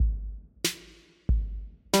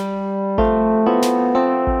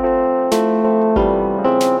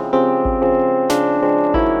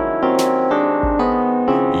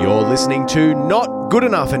listening to Not Good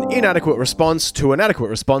Enough, an inadequate response to inadequate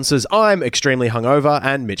responses. I'm extremely hungover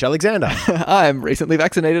and Mitch Alexander. I'm recently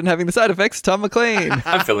vaccinated and having the side effects, Tom McLean.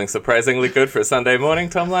 I'm feeling surprisingly good for a Sunday morning,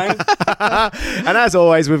 Tom Lang. And as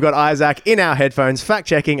always, we've got Isaac in our headphones,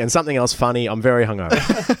 fact-checking and something else funny. I'm very hungover.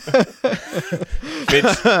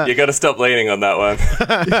 Mitch, you got to stop leaning on that one.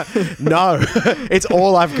 No, it's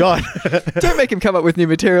all I've got. Don't make him come up with new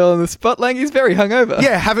material on the spot, Lang. He's very hungover.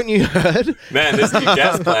 Yeah, haven't you heard? Man, this new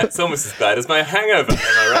gas plant's almost as bad as my hangover. Am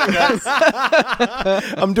I right,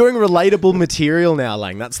 guys? I'm doing relatable material now,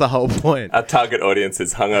 Lang. That's the whole point. Our target audience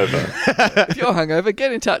is hungover. If you're hungover,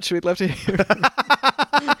 get in touch. We'd love to hear it.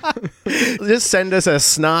 Just send us a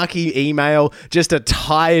snarky email, just a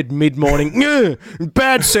tired mid-morning,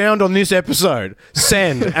 bad sound on this episode.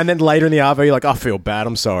 Send. And then later in the RV, you're like, I feel bad.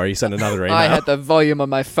 I'm sorry. Send another email. I had the volume on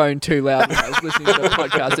my phone too loud when I was listening to the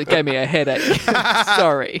podcast. It gave me a headache.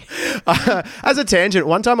 Sorry. As a tangent,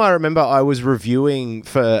 one time I remember I was reviewing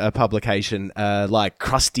for a publication, like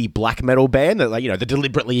crusty black metal band, that, like, you know, the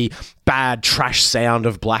deliberately bad trash sound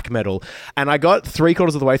of black metal. And I got 3/4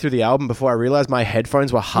 of the way through the album before I realized my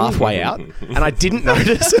headphones were halfway out, and I didn't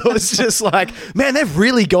notice. It was just like, man, they've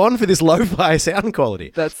really gone for this lo-fi sound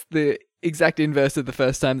quality. That's the exact inverse of the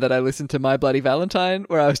first time that I listened to My Bloody Valentine,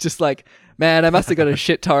 where I was just like, man, I must have got a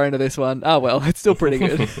shit torrent of this one. Oh, well, it's still pretty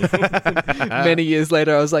good. Many years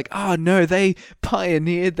later, I was like, oh, no, they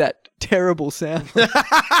pioneered that terrible sound.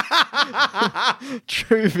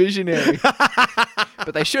 True visionary.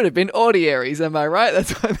 But they should have been audiaries, am I right?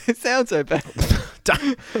 That's why they sound so bad.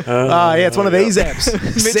 Yeah, it's one of these apps.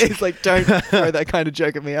 Mitch is like, don't throw that kind of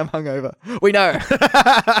joke at me. I'm hungover. We know.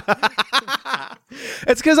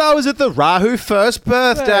 It's because I was at the Rahu first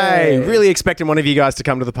birthday. Hey. Really expecting one of you guys to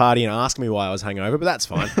come to the party and ask me why I was hungover, but that's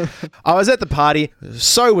fine. I was at the party.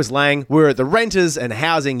 So was Lang. We were at the Renters and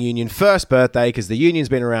Housing Union first birthday because the union's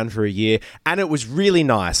been around for a year, and it was really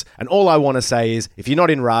nice. And all I want to say is, if you're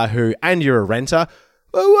not in Rahu and you're a renter,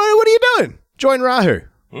 well, what are you doing? Join Rahu.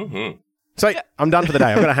 Mm-hmm. So I'm done for the day.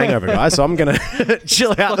 I've got a hangover, guys, so I'm going to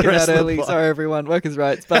chill out the rest of the early. pod. Sorry, everyone. Workers'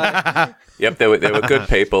 rights. Bye. Yep, there were good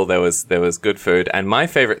people. There was good food, and my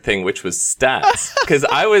favorite thing, which was stats, because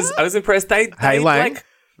I was impressed. Hey,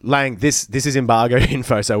 Lang, this is embargoed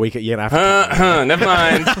info, so you're gonna have to. Never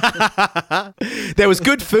mind. There was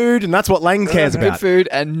good food, and that's what Lang cares Good about. food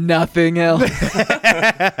and nothing else.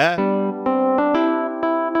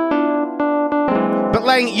 But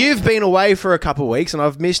Lang, you've been away for a couple of weeks, and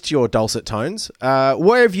I've missed your dulcet tones.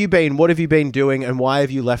 Where have you been? What have you been doing? And why have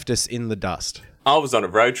you left us in the dust? I was on a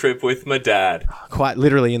road trip with my dad. Quite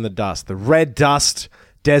literally in the dust. The red dust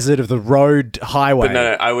desert of the road highway. But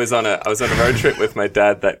no, I was on a road trip with my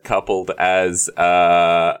dad that coupled as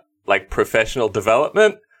like professional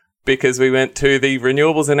development, because we went to the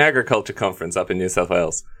Renewables and Agriculture Conference up in New South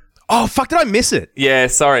Wales. Oh, fuck, did I miss it? Yeah,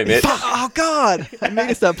 sorry, Mitch. Fuck, oh, God. I need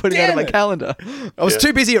to start putting that on my calendar. I was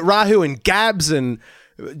too busy at Rahu and Gabs and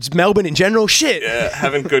Melbourne in general. Shit. Yeah,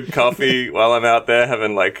 having good coffee while I'm out there,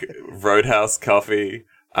 having like Roadhouse coffee.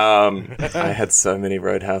 I had so many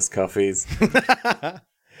Roadhouse coffees.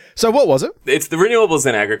 So what was it? It's the Renewables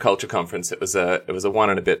and Agriculture Conference. It was a 1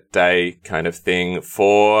 and a bit day kind of thing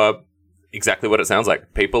for exactly what it sounds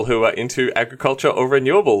like. People who are into agriculture or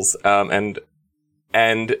renewables.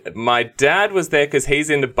 And my dad was there because he's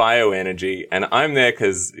into bioenergy, and I'm there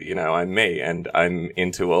because, you know, I'm me and I'm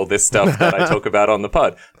into all this stuff that I talk about on the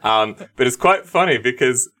pod. But it's quite funny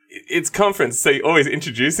because it's conference, so you're always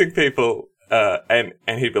introducing people, and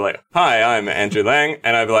he'd be like, hi, I'm Andrew Lang.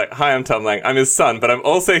 And I'd be like, hi, I'm Tom Lang. I'm his son, but I'm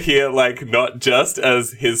also here, like, not just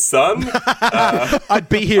as his son. I'd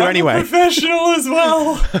be here anyway. I'm a professional as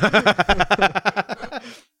well.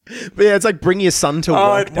 But yeah, it's like bring your son to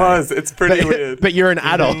work. It was. It's pretty weird. But you're an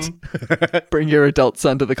adult. Bring your adult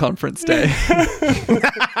son to the conference day.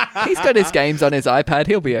 He's got his games on his iPad.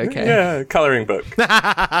 He'll be okay. Yeah, colouring book.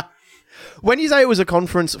 When you say it was a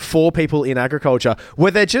conference for people in agriculture,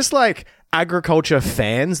 were there just like agriculture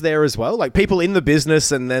fans there as well? Like people in the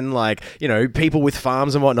business and then like, you know, people with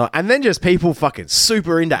farms and whatnot. And then just people fucking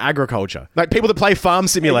super into agriculture. Like people that play Farm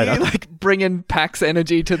Simulator. Like bringing PAX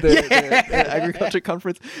energy to the agriculture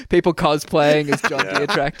conference. People cosplaying as John Deere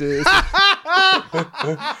tractors.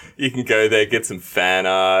 You can go there, get some fan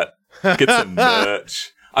art, get some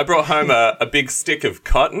merch. I brought home a big stick of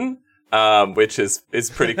cotton. which is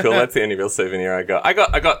pretty cool. That's the only real souvenir I got. I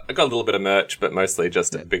got a little bit of merch, but mostly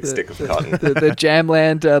just a big stick of cotton. The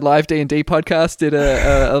Jamland live D&D podcast did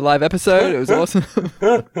a live episode. It was awesome.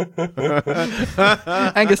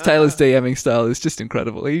 Angus Taylor's DMing style is just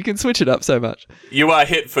incredible. You can switch it up so much. You are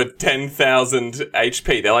hit for 10,000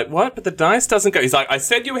 HP. They're like, what? But the dice doesn't go. He's like, I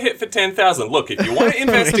said you were hit for 10,000. Look, if you want to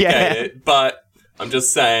investigate it, but I'm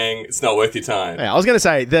just saying it's not worth your time. Yeah, I was going to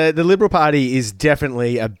say, the Liberal Party is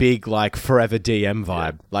definitely a big, like, forever DM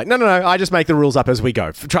vibe. Yeah. Like, no, I just make the rules up as we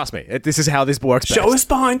go. Trust me, this is how this works Show us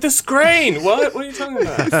behind the screen. What are you talking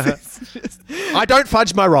about? I don't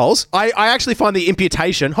fudge my rolls. I actually find the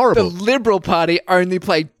imputation horrible. The Liberal Party only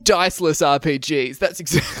play diceless RPGs. That's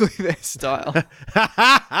exactly their style.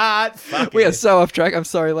 We are so off track. I'm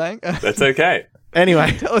sorry, Lang. That's okay.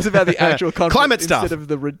 Anyway. Tell us about the actual conference Climate stuff. instead of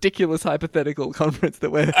the ridiculous hypothetical conference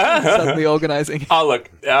that we're suddenly organising. Oh,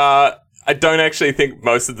 look, I don't actually think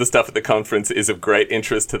most of the stuff at the conference is of great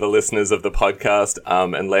interest to the listeners of the podcast,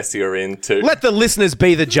 unless you're into... Let the listeners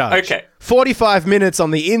be the judge. Okay. 45 minutes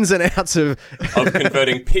on the ins and outs of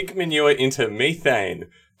converting pig manure into methane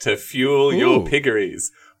to fuel your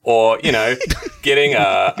piggeries. Or, getting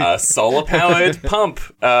a solar-powered pump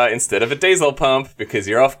instead of a diesel pump because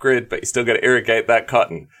you're off-grid, but you still got to irrigate that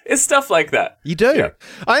cotton. It's stuff like that. You do. Yeah.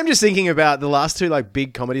 I'm just thinking about the last two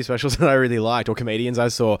big comedy specials that I really liked, or comedians I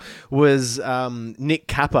saw, was Nick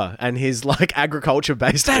Capper and his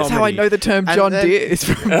agriculture-based comedy. That's how I know the term John Deere is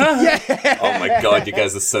from. Yeah. Oh my God, you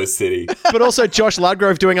guys are so city. But also Josh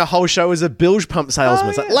Ludgrove doing a whole show as a bilge pump salesman.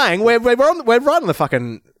 It's like, Lang, we're right on the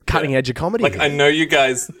fucking cutting edge of comedy. I know you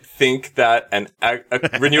guys think that a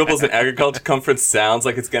renewables and agriculture conference sounds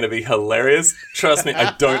like it's going to be hilarious. Trust me,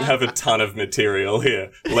 I don't have a ton of material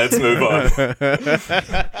here. Let's move on.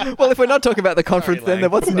 Well, if we're not talking about the conference, then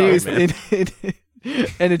what's news in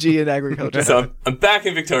energy and agriculture? So I'm back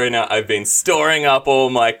in Victoria now. I've been storing up all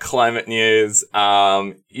my climate news.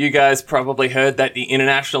 You guys probably heard that the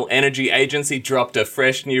International Energy Agency dropped a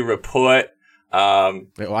fresh new report.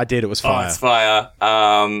 I did. It was fire. Oh, it's fire.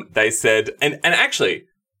 They said, and actually,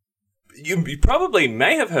 you probably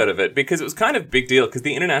may have heard of it because it was kind of a big deal because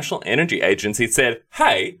the International Energy Agency said,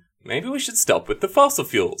 hey, maybe we should stop with the fossil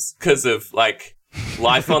fuels because of life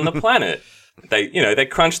on the planet. They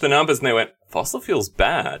crunched the numbers and they went, fossil fuels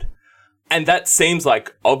bad. And that seems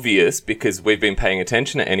obvious because we've been paying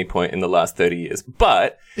attention at any point in the last 30 years.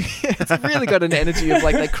 But it's really got an energy of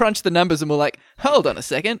they crunched the numbers and were like, hold on a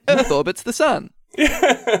second, Earth orbits the sun. We've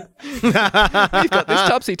got this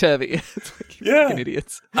topsy-turvy. It's fucking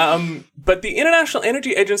idiots. But the International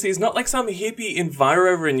Energy Agency is not some hippie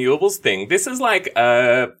enviro renewables thing. This is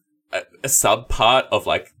a sub-part of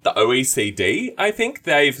the OECD, I think.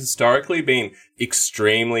 They've historically been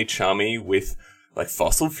extremely chummy with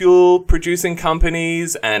fossil fuel producing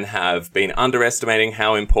companies and have been underestimating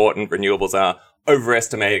how important renewables are,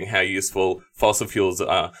 overestimating how useful fossil fuels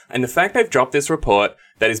are. And the fact they've dropped this report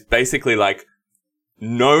that is basically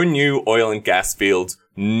no new oil and gas fields,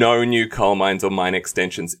 no new coal mines or mine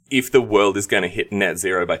extensions if the world is going to hit net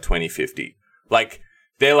zero by 2050.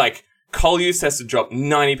 They're coal use has to drop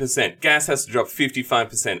 90%, gas has to drop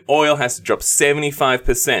 55%, oil has to drop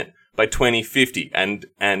 75% by 2050, and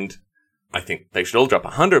I think they should all drop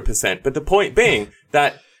 100%. But the point being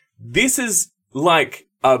that this is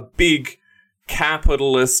a big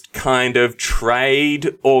capitalist kind of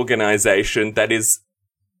trade organization that is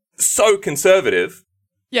so conservative.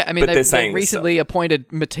 Yeah, I mean, they recently appointed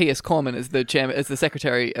Matthias Cormann as the chairman, as the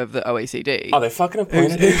secretary of the OECD. Oh, they fucking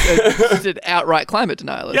appointed him? Who's an outright climate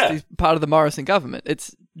denialist. Yeah. He's part of the Morrison government.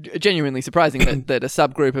 It's genuinely surprising that a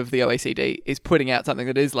subgroup of the OECD is putting out something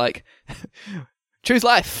that is choose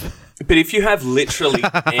life. But if you have literally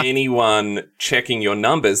anyone checking your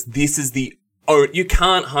numbers, this is you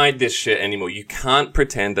can't hide this shit anymore. You can't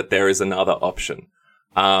pretend that there is another option.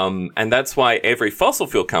 And that's why every fossil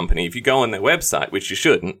fuel company, if you go on their website, which you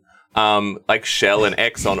shouldn't, Shell and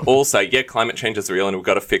Exxon all say, yeah, climate change is real and we've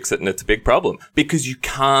got to fix it and it's a big problem. Because you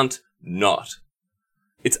can't not.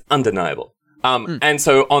 It's undeniable. And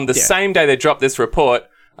so on the same day they dropped this report,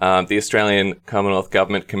 the Australian Commonwealth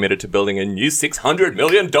Government committed to building a new $600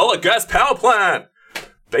 million gas power plant.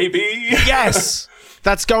 Baby. Yes.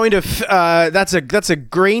 That's going to that's a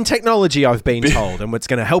green technology, I've been told, and it's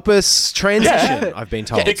going to help us transition. Yeah. I've been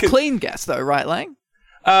told. Yeah, it's clean gas, though, right, Lang?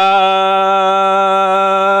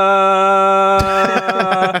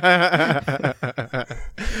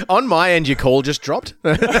 On my end, your call just dropped.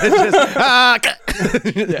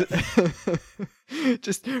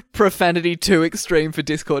 Just profanity too extreme for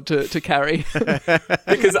Discord to carry.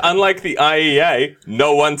 Because unlike the IEA,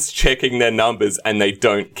 no one's checking their numbers and they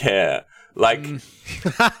don't care. Like,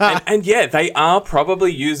 and yeah, they are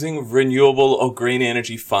probably using renewable or green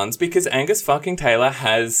energy funds because Angus fucking Taylor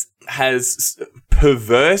has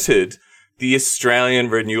perverted the Australian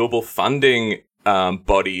renewable funding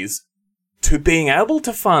bodies to being able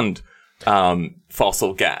to fund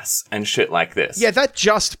fossil gas and shit like this. Yeah, that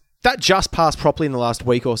just passed properly in the last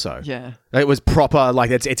week or so. Yeah. It was proper,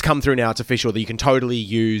 like, it's come through now, it's official that you can totally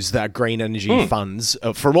use that green energy funds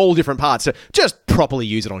from all different parts to just properly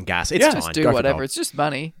use it on gas. It's fine. Just do Go for whatever. gold. It's just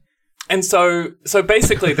money. And so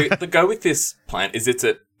basically the go with this plant is it's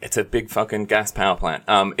a big fucking gas power plant.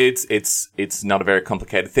 It's not a very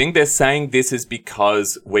complicated thing. They're saying this is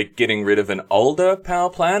because we're getting rid of an older power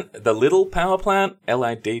plant, the Liddell power plant,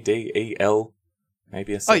 Liddel,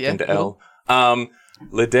 maybe a second L.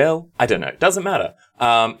 Liddell, I don't know. It doesn't matter.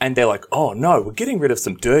 And they're like, oh no, we're getting rid of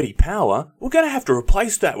some dirty power. We're going to have to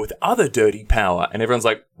replace that with other dirty power. And everyone's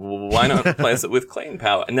like, well, why not replace it with clean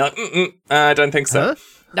power? And they're like, I don't think so.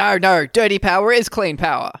 Huh? No, dirty power is clean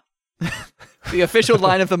power. The official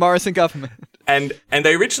line of the Morrison government. And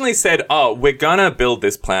they originally said, oh, we're going to build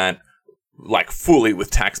this plant like fully with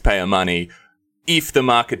taxpayer money if the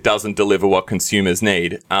market doesn't deliver what consumers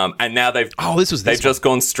need. And now they've just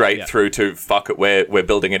gone straight through to fuck it, we're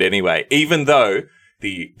building it anyway. Even though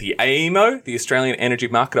the AEMO, the Australian Energy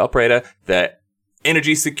Market Operator, the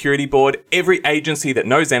Energy Security Board, every agency that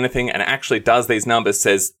knows anything and actually does these numbers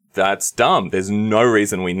says that's dumb. There's no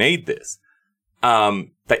reason we need this.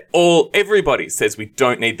 Everybody says we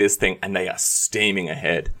don't need this thing, and they are steaming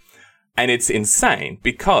ahead. And it's insane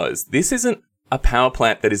because this isn't a power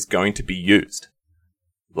plant that is going to be used.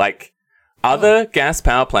 Like other gas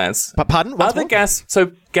power plants. But pardon?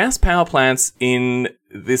 Gas power plants in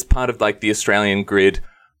this part of like the Australian grid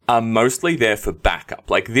are mostly there for backup.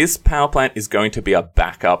 Like this power plant is going to be a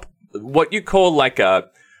backup, what you call like a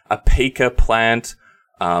peaker plant.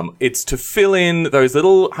 It's to fill in those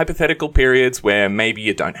little hypothetical periods where maybe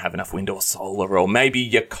you don't have enough wind or solar, or maybe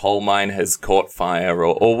your coal mine has caught fire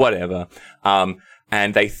or whatever.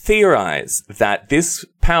 And they theorize that this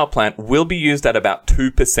power plant will be used at about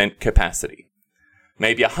 2% capacity.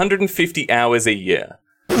 Maybe 150 hours a year.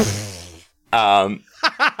 That's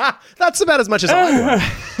about as much as I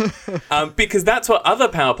want. Because that's what other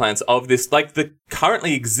power plants of this, like the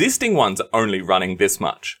currently existing ones, are only running this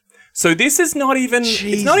much. So this is not even,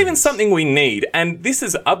 it's not even something we need. And this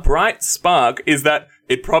is a bright spark, is that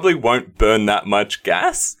it probably won't burn that much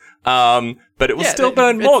gas. But it will still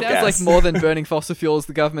burn more gas. It sounds like more than burning fossil fuels,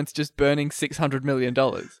 the government's just burning $600 million.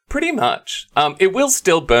 Pretty much. It will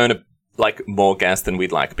still burn like more gas than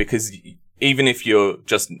we'd like, because even if you're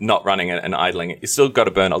just not running it and idling it, you still got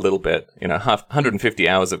to burn a little bit. 150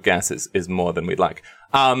 hours of gas is more than we'd like.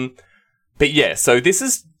 But yeah, so this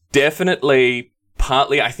is definitely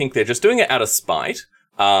partly, I think they're just doing it out of spite.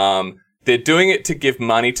 They're doing it to give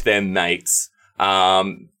money to their mates.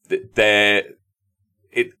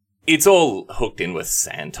 It's all hooked in with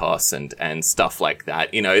Santos and stuff like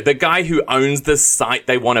that. The guy who owns the site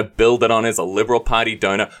they want to build it on is a Liberal Party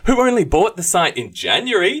donor who only bought the site in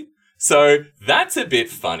January. So that's a bit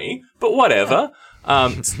funny, but whatever.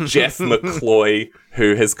 It's Jeff McCloy,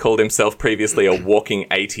 who has called himself previously a walking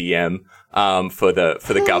ATM for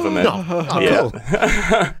the government. Cool.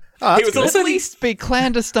 He was also At least be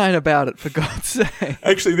clandestine about it, for God's sake.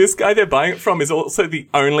 Actually, this guy they're buying it from is also the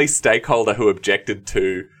only stakeholder who objected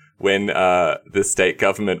to when the state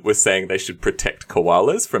government was saying they should protect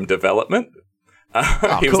koalas from development.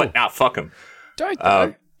 He was like, fuck him. Don't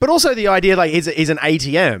though. But also the idea, like, he's an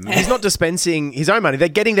ATM. He's not dispensing his own money. They're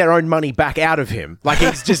getting their own money back out of him. Like,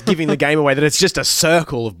 he's just giving the game away that it's just a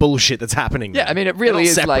circle of bullshit that's happening. Yeah, I mean, it really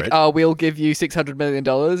is separate. like, we'll give you $600 million.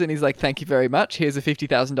 And he's like, thank you very much. Here's a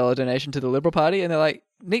 $50,000 donation to the Liberal Party. And they're like,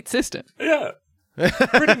 neat system. Yeah,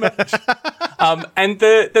 pretty much. And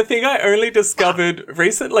the thing I only discovered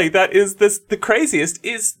recently that is the craziest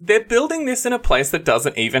is they're building this in a place that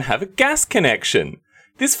doesn't even have a gas connection.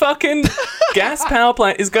 This fucking gas power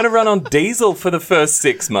plant is going to run on diesel for the first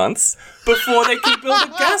 6 months before they can build a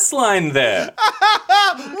gas line there.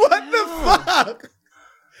 What the fuck?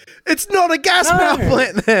 It's not a gas power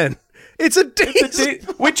plant then. It's a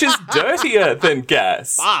diesel. Which is dirtier than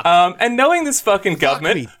gas. And knowing this fucking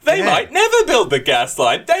government, they might never build the gas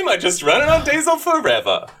line. They might just run it on diesel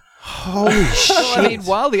forever. Holy shit. Well, I mean,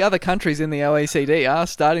 while the other countries in the OECD are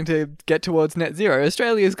starting to get towards net zero,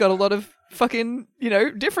 Australia's got a lot of fucking,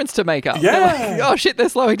 difference to make up. Yeah. They're like, oh shit, they're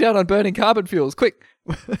slowing down on burning carbon fuels. Quick,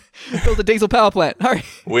 build a diesel power plant. Hurry.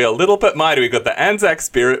 We're a little bit mighty. We've got the Anzac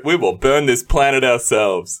spirit. We will burn this planet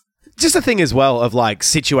ourselves. just a thing as well of like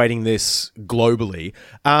situating this globally.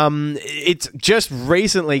 It's just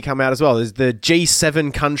recently come out as well. There's the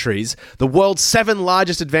G7 countries, the world's 7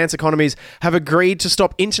 largest advanced economies, have agreed to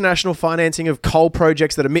stop international financing of coal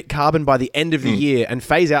projects that emit carbon by the end of the year and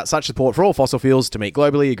phase out such support for all fossil fuels to meet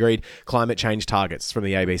globally agreed climate change targets from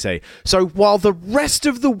the ABC. So while the rest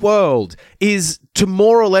of the world is, to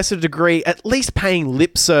more or less a degree, at least paying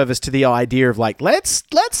lip service to the idea of like,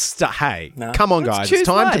 come on, guys, it's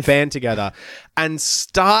time to band together and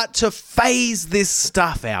start to phase this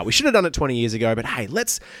stuff out. We should have done it 20 years ago, but hey,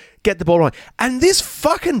 let's get the ball rolling. And this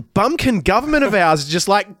fucking bumpkin government of ours is just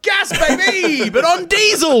like, gas, baby, but on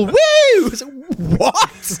diesel. Woo!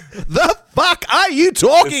 What the fuck are you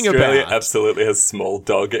talking Australia about? absolutely has small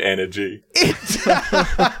dog energy. It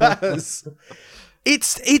does.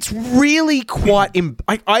 It's really quite...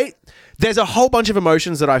 There's a whole bunch of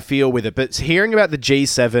emotions that I feel with it, but hearing about the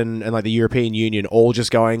G7 and like the European Union all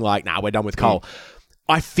just going like, nah, we're done with coal.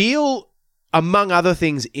 I feel, among other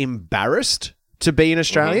things, embarrassed to be an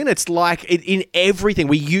Australian. It's like in everything.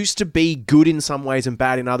 We used to be good in some ways and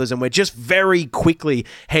bad in others, and we're just very quickly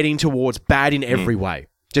heading towards bad in every way.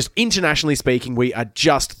 Just internationally speaking, we are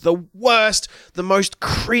just the worst, the most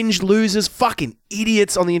cringe losers, fucking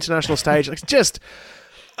idiots on the international stage. Like, just...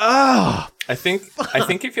 I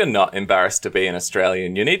think if you're not embarrassed to be an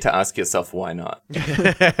Australian, you need to ask yourself why not.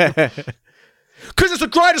 Because it's the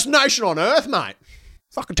greatest nation on earth, mate.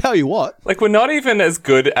 Fucking tell you what. Like, we're not even as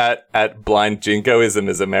good at blind jingoism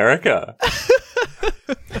as America.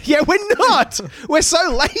 Yeah, we're not. We're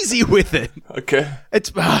so lazy with it. Okay.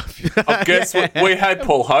 It's. I guess we had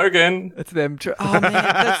Paul Hogan. It's them.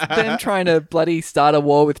 That's them trying to bloody start a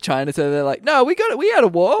war with China. So they're like, no, we had a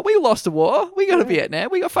war. We lost a war. We got to Vietnam.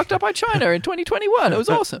 We got fucked up by China in 2021. It was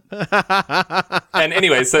awesome. And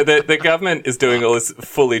anyway, so the government is doing all this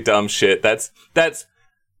fully dumb shit. That's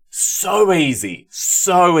so easy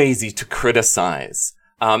to criticize.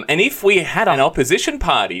 And if we had an opposition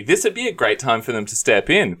party, this would be a great time for them to step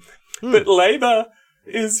in. But Labor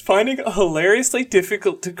is finding it hilariously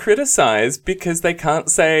difficult to criticize because they can't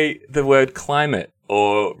say the word climate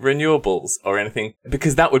or renewables or anything,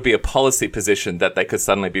 because that would be a policy position that they could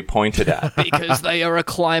suddenly be pointed at. Because they are a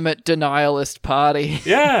climate denialist party.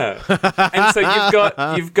 Yeah. And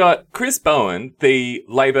so you've got Chris Bowen, the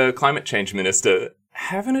Labor climate change minister,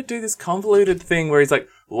 having to do this convoluted thing where he's like,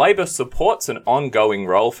 Labor supports an ongoing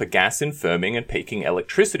role for gas in firming and peaking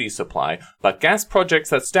electricity supply, but gas projects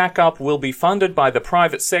that stack up will be funded by the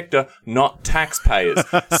private sector, not taxpayers.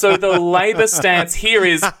 So the Labor stance here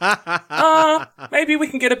is, maybe we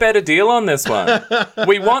can get a better deal on this one.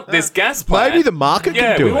 We want this gas plant. Maybe the market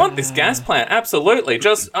can do it. Yeah, we want this gas plant, absolutely.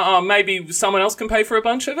 Just maybe someone else can pay for a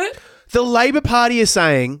bunch of it. The Labor Party is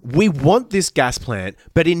saying, we want this gas plant,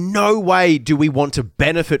 but in no way do we want to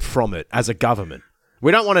benefit from it as a government.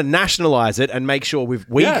 We don't want to nationalise it and make sure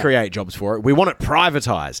we create jobs for it. We want it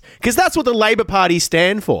privatised. Because that's what the Labor Party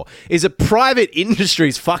stand for, is that private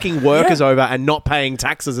industries fucking workers over and not paying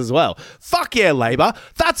taxes as well. Fuck yeah, Labor.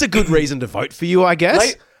 That's a good reason to vote for you, I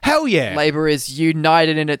guess. Hell yeah. Labor is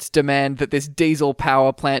united in its demand that this diesel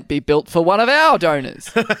power plant be built for one of our donors.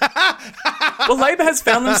 Well, Labor has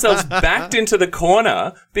found themselves backed into the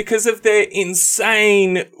corner because of their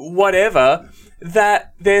insane whatever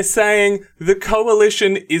that they're saying the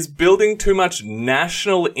coalition is building too much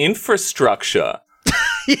national infrastructure.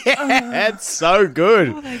 Yeah, it's so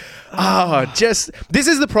good. This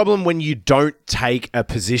is the problem when you don't take a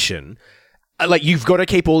position. Like, you've got to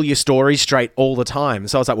keep all your stories straight all the time.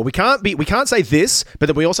 So I was like, well, we can't say this, but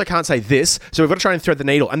then we also can't say this. So we've got to try and thread the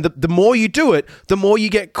needle. And the more you do it, the more you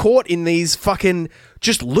get caught in these fucking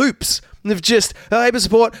just loops of just Labor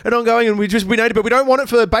support and ongoing, and we need it, but we don't want it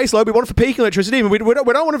for base load. We want it for peaking electricity, and we don't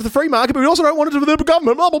want it for the free market, but we also don't want it for the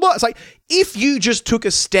government. Blah blah blah. It's like, if you just took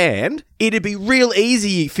a stand, it'd be real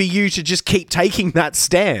easy for you to just keep taking that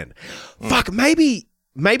stand. Fuck, maybe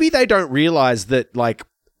they don't realize that, like,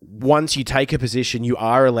 once you take a position, you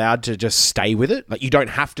are allowed to just stay with it. Like, you don't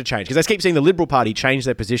have to change. Because I keep seeing the Liberal Party change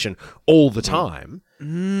their position all the time.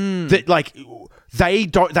 That, like,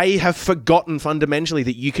 they have forgotten fundamentally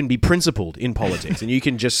that you can be principled in politics and you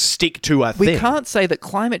can just stick to a thing. We can't say that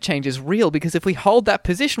climate change is real, because if we hold that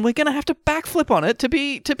position, we're going to have to backflip on it to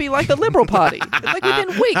be like the Liberal Party. Like,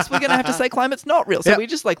 within weeks, we're going to have to say climate's not real. So we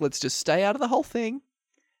just let's just stay out of the whole thing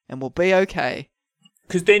and we'll be okay.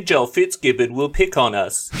 Because then Joel Fitzgibbon will pick on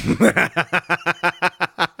us.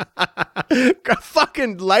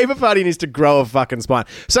 Fucking Labour Party needs to grow a fucking spine.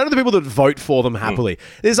 So do the people that vote for them happily.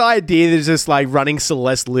 This idea that just like running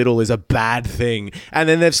Celeste Little is a bad thing, and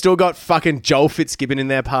then they've still got fucking Joel Fitzgibbon in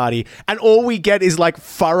their party, and all we get is like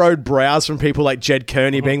furrowed brows from people like Jed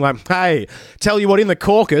Kearney being like, "Hey, tell you what, in the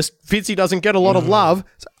caucus, Fitzy doesn't get a lot of love."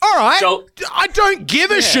 So, all right, Joel- I don't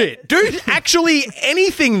give a shit, dude. Actually,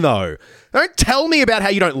 anything though. Don't tell me about how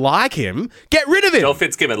you don't like him. Get rid of him. Joel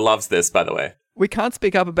Fitzgibbon loves this, by the way. We can't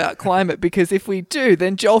speak up about climate because if we do,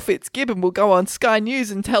 then Joel Fitzgibbon will go on Sky News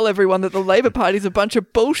and tell everyone that the Labor Party's a bunch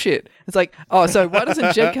of bullshit. It's like, oh, so why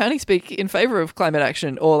doesn't Jed Kearney speak in favour of climate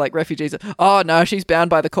action or like refugees? Oh, no, she's bound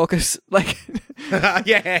by the caucus. Like,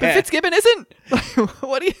 Yeah. but Fitzgibbon isn't. Like,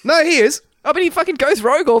 what do you? No, he is. Oh, but he fucking goes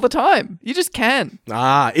rogue all the time. You just can.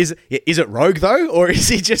 Is it Rogue though, or is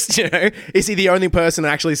he just is he the only person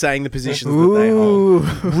actually saying the positions that they hold?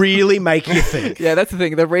 Really make you think. Yeah, that's the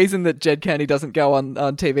thing. The reason that Jed Kearney doesn't go on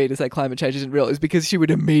TV to say climate change isn't real is because she would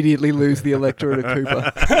immediately lose the electorate of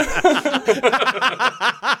Cooper.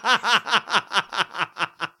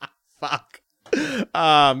 Fuck.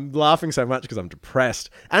 I'm laughing so much because I'm depressed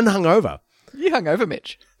and hungover. You hung over,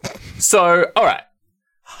 Mitch. So, all right.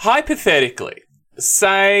 Hypothetically,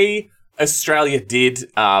 say Australia did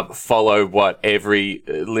follow what every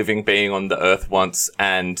living being on the earth wants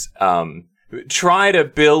and try to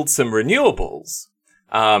build some renewables,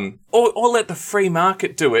 or let the free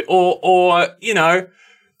market do it, or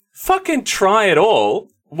fucking try it all.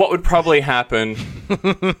 What would probably happen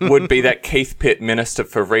would be that Keith Pitt, Minister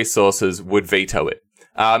for Resources, would veto it,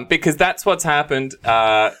 because that's what's happened.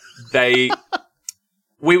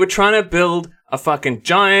 We were trying to build a fucking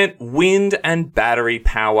giant wind and battery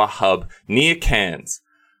power hub near Cairns.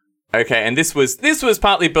 Okay, and this was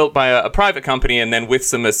partly built by a private company and then with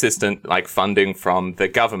some assistant funding from the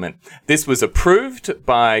government. This was approved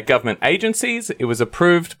by government agencies. It was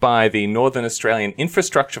approved by the Northern Australian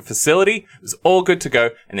Infrastructure Facility. It was all good to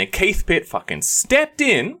go. And then Keith Pitt fucking stepped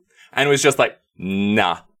in and was just like,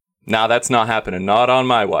 nah, that's not happening. Not on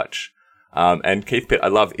my watch. And Keith Pitt, I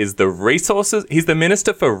love, is the resources. He's the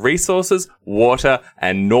Minister for Resources, Water,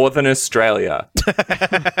 and Northern Australia.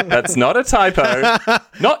 That's not a typo.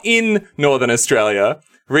 Not in Northern Australia.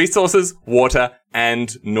 Resources, Water,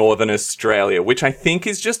 and Northern Australia, which I think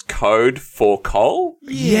is just code for coal.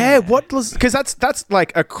 Yeah, because that's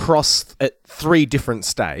like across 3 different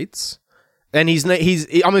states. And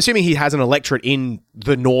I'm assuming he has an electorate in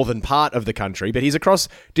the northern part of the country, but he's across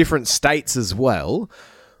different states as well.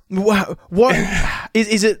 What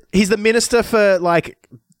is it? He's the minister for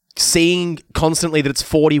seeing constantly that it's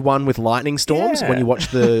 41 with lightning storms when you watch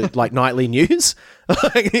the nightly news.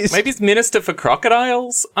 Maybe he's minister for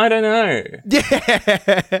crocodiles. I don't know.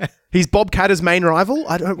 Yeah, he's Bob Catter's main rival.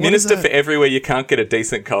 Minister for everywhere you can't get a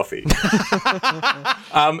decent coffee.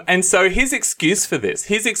 And so his excuse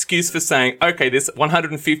for saying, okay, this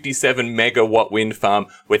 157 megawatt wind farm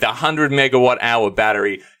with a 100 megawatt hour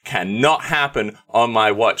battery cannot happen on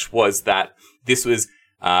my watch, was that this was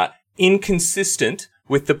inconsistent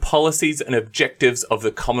with the policies and objectives of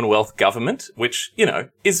the Commonwealth government, which,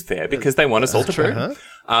 is fair because they want us all to true.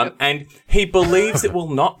 And he believes it will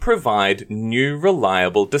not provide new,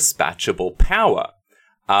 reliable, dispatchable power.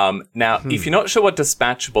 Now, if you're not sure what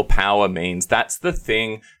dispatchable power means, that's the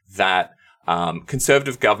thing that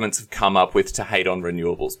conservative governments have come up with to hate on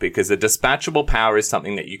renewables, because a dispatchable power is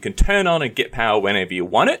something that you can turn on and get power whenever you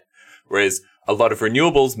want it, whereas a lot of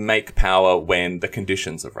renewables make power when the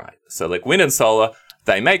conditions are right. So wind and solar,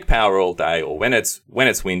 they make power all day or when it's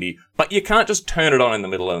windy, but you can't just turn it on in the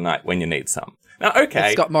middle of the night when you need some. Now, okay.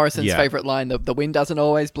 It's Scott Morrison's favourite line, the wind doesn't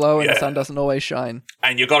always blow and the sun doesn't always shine.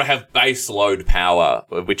 And you've got to have base load power,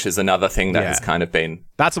 which is another thing that has kind of been...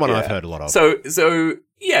 That's the one I've heard a lot of. So,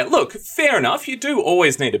 yeah, look, fair enough. You do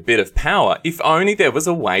always need a bit of power. If only there was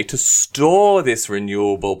a way to store this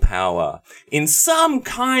renewable power in some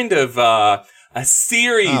kind of a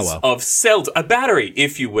series of cells, a battery,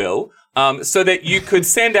 if you will, so that you could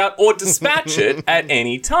send out or dispatch it at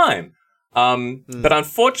any time. But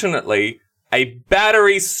unfortunately, a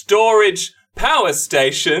battery storage power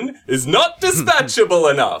station is not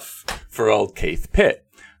dispatchable enough for old Keith Pitt.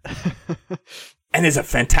 And there's a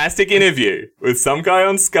fantastic interview with some guy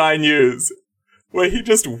on Sky News where he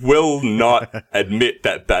just will not admit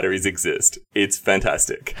that batteries exist. It's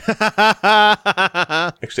fantastic.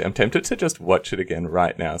 Actually, I'm tempted to just watch it again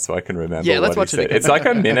right now so I can remember let's what watch he it said. again. It's like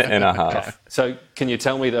a minute and a half. So can you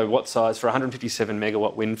tell me, though, what size, for a 157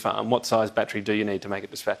 megawatt wind farm, what size battery do you need to make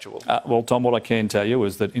it dispatchable? Well, Tom, what I can tell you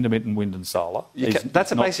is that intermittent wind and solar...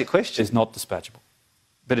 That's a basic question. ...is not dispatchable.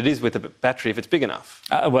 But it is with a battery if it's big enough.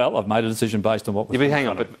 Well, I've made a decision based on what was... Yeah, but hang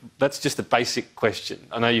on, but that's just a basic question.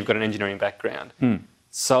 I know you've got an engineering background.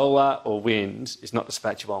 Solar or wind is not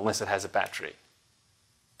dispatchable unless it has a battery.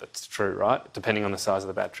 That's true, right? Depending on the size of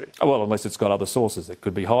the battery. Oh, well, unless it's got other sources. It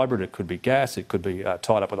could be hybrid, it could be gas, it could be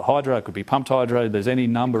tied up with a hydro, it could be pumped hydro. There's any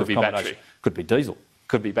number of combinations. Battery. Could be diesel.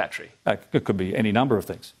 Could be battery. It could be any number of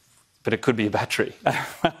things. But it could be a battery.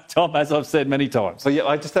 Tom, as I've said many times. Well, yeah,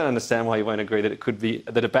 I just don't understand why you won't agree that it could be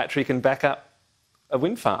that a battery can back up a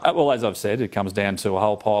wind farm. Well, as I've said, it comes down to a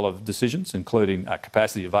whole pile of decisions, including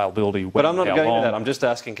capacity, availability, But I'm not how going long. to that. I'm just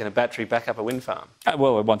asking, can a battery back up a wind farm?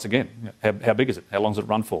 Well, once again, how big is it? How long does it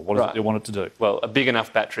run for? What does it want it to do? Well, a big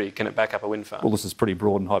enough battery, can it back up a wind farm? Well, this is pretty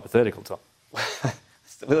broad and hypothetical, Tom.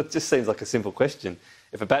 Well, it just seems like a simple question.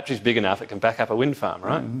 If a battery's big enough, it can back up a wind farm,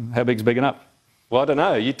 right? How big's big enough? Well, I don't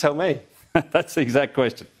know. You tell me. That's the exact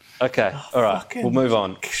question. Okay, all right, we'll move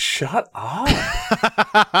on. Shut up.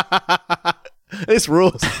 This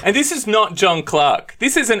rules. And this is not John Clark.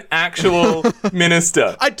 This is an actual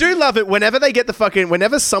minister. I do love it whenever they get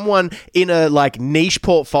whenever someone in a like niche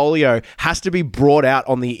portfolio has to be brought out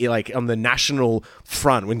on the national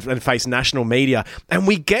front and face national media, and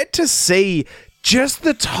we get to see just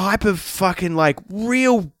the type of fucking like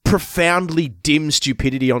real profoundly dim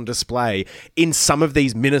stupidity on display in some of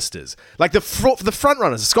these ministers. Like the front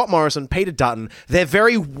runners, Scott Morrison, Peter Dutton, they're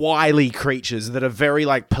very wily creatures that are very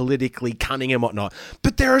like politically cunning and whatnot.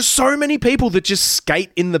 But there are so many people that just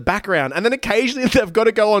skate in the background, and then occasionally they've got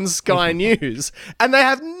to go on Sky News and they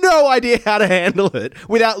have no idea how to handle it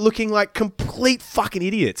without looking like complete fucking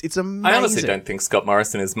idiots. It's amazing. I honestly don't think Scott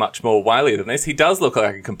Morrison is much more wily than this. He does look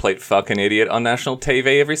like a complete fucking idiot on national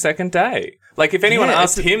TV every second day. Like, if anyone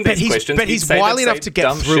asked him these questions, but he's wily enough to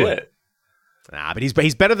get through it. Nah, but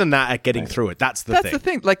he's better than that at getting through it. That's the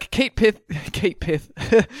thing. Like Keith Pitt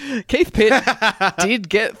did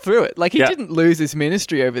get through it. Like he didn't lose his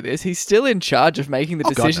ministry over this. He's still in charge of making the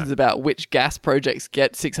decisions about which gas projects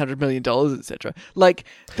get $600 million, etc. Like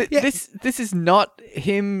this is not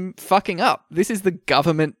him fucking up. This is the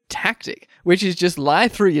government tactic, which is just lie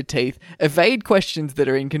through your teeth, evade questions that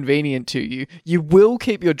are inconvenient to you. You will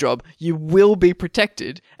keep your job. You will be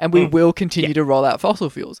protected, and we will continue to roll out fossil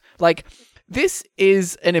fuels. Like. This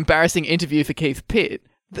is an embarrassing interview for Keith Pitt.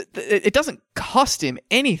 It doesn't cost him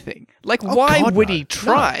anything. Like, why would he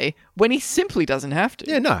try when he simply doesn't have to?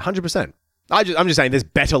 Yeah, no, 100%. I'm just saying there's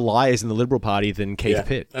better liars in the Liberal Party than Keith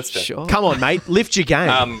Pitt. That's fair. Sure. Come on, mate. Lift your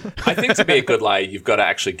game. I think to be a good liar, you've got to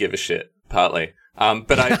actually give a shit, partly.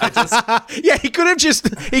 But I just... Yeah, he could have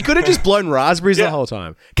just blown raspberries the whole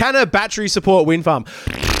time. Can a battery support wind farm?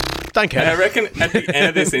 Don't care. And I reckon at the end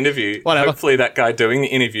of this interview, hopefully that guy doing the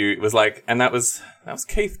interview was like, and that was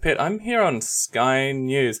Keith Pitt. I'm here on Sky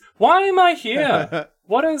News. Why am I here?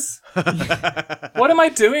 What am I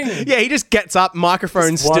doing? Yeah, he just gets up,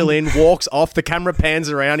 microphone's still in, walks off, the camera pans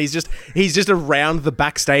around, he's just around the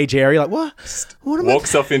backstage area, like, what am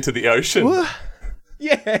Walks off into the ocean. What?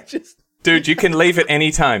 Yeah, just... Dude, you can leave at any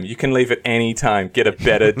time. Get a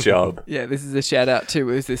better job. Yeah, this is a shout out to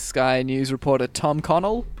who's this Sky News reporter Tom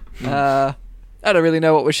Connell. I don't really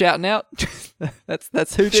know what we're shouting out.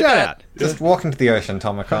 that's who did Shout that. out. Just walk into the ocean,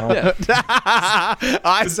 Tom McConnell.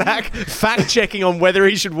 Isaac fact checking on whether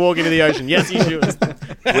he should walk into the ocean. Yes, he should.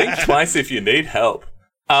 Blink twice if you need help.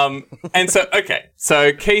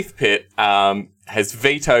 So Keith Pitt has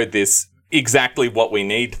vetoed this exactly what we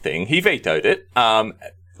need thing. He vetoed it.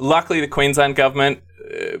 Luckily, the Queensland government,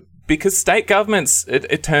 because state governments,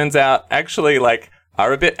 it turns out, actually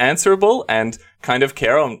are a bit answerable and kind of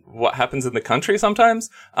care on what happens in the country sometimes.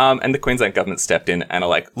 And the Queensland government stepped in and are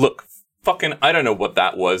like, look, fucking, I don't know what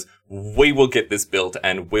that was. We will get this built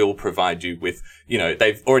and we'll provide you with,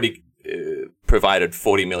 they've already provided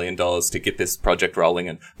 $40 million to get this project rolling,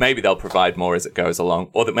 and maybe they'll provide more as it goes along,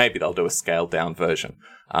 or that maybe they'll do a scaled down version.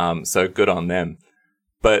 So good on them.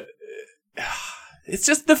 But it's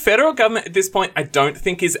just the federal government at this point, I don't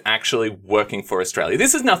think is actually working for Australia.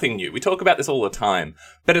 This is nothing new. We talk about this all the time,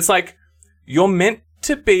 but it's like, you're meant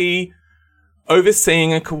to be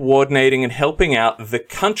overseeing and coordinating and helping out the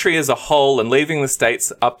country as a whole and leaving the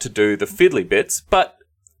states up to do the fiddly bits, but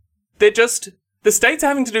the states are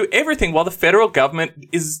having to do everything while the federal government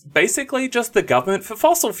is basically just the government for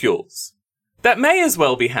fossil fuels. That may as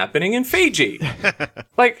well be happening in Fiji.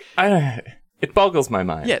 It boggles my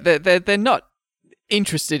mind. Yeah, they're not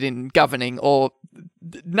interested in governing, or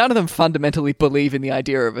none of them fundamentally believe in the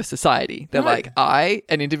idea of a society. They're like, I,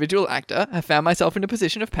 an individual actor, have found myself in a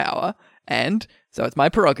position of power, and so it's my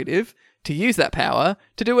prerogative to use that power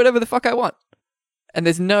to do whatever the fuck I want. And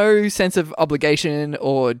there's no sense of obligation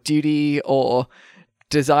or duty or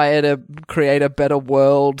desire to create a better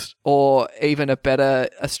world or even a better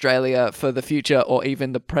Australia for the future or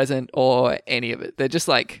even the present or any of it. They're just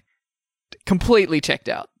like completely checked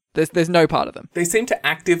out. There's no part of them. They seem to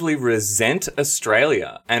actively resent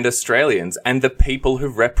Australia and Australians and the people who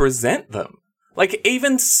represent them. Like,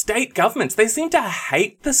 even state governments, they seem to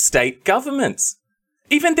hate the state governments.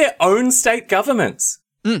 Even their own state governments.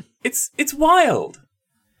 It's wild.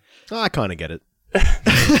 I kind of get it.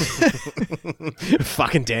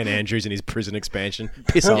 Fucking Dan Andrews and his prison expansion.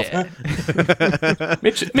 Piss off. Yeah.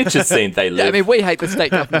 Mitch has seen They Live. Yeah, I mean, we hate the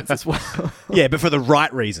state governments as well. Yeah, but for the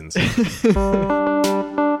right reasons.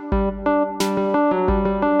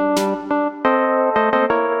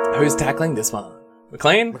 Who's tackling this one?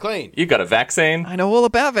 McLean? You got a vaccine? I know all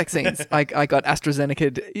about vaccines. I got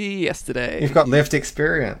AstraZeneca yesterday. You've got lived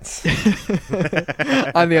experience.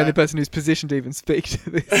 I'm the only person who's positioned to even speak to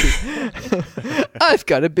this. I've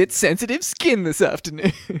got a bit sensitive skin this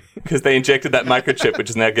afternoon. Because they injected that microchip, which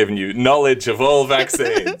has now given you knowledge of all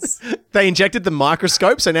vaccines. They injected the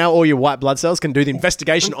microscope, so now all your white blood cells can do the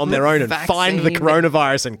investigation on their own and find the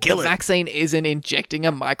coronavirus and kill the it. vaccine isn't injecting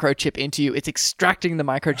a microchip into you. It's extracting the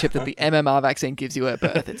microchip that the MMR vaccine gives you at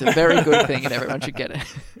birth. It's a very good thing and everyone should get it.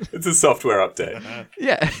 It's a software update.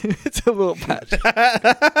 Yeah, it's a little patch.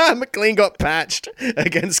 McLean got patched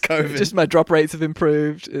against COVID. Just my drop rates have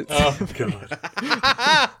improved. Oh, God.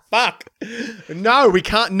 Fuck. No, we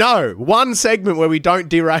can't. No. One segment where we don't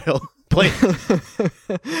derail. Please.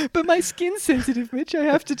 But my skin's sensitive, Mitch. I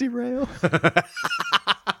have to derail.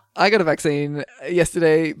 I got a vaccine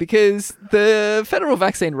yesterday because the federal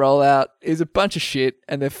vaccine rollout is a bunch of shit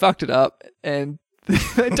and they've fucked it up and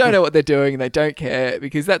they don't know what they're doing and they don't care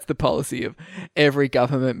because that's the policy of every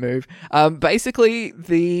government move. Basically,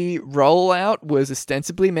 the rollout was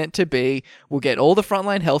ostensibly meant to be, we'll get all the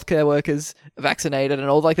frontline healthcare workers vaccinated and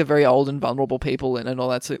all like the very old and vulnerable people and all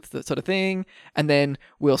that sort of thing. And then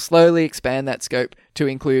we'll slowly expand that scope to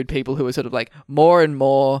include people who are sort of like more and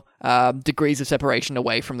more degrees of separation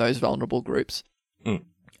away from those vulnerable groups.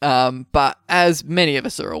 But as many of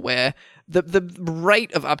us are aware, the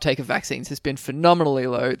rate of uptake of vaccines has been phenomenally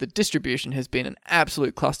low. The distribution has been an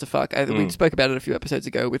absolute clusterfuck. We spoke about it a few episodes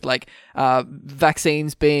ago with like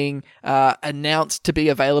vaccines being announced to be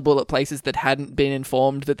available at places that hadn't been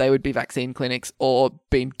informed that they would be vaccine clinics or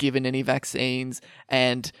been given any vaccines,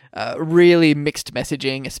 and really mixed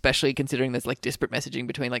messaging, especially considering there's like disparate messaging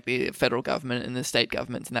between like the federal government and the state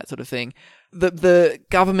governments and that sort of thing. The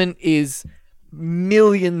government is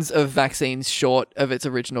millions of vaccines short of its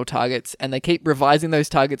original targets, and they keep revising those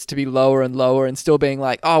targets to be lower and lower and still being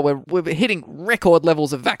like, oh, we're hitting record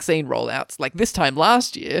levels of vaccine rollouts. Like this time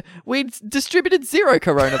last year, we'd distributed 0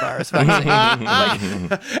 coronavirus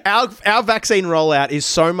vaccine. Our vaccine rollout is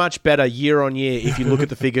so much better year on year if you look at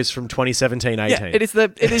the figures from 2017-18. Yeah,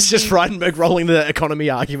 it is just Frydenberg rolling the economy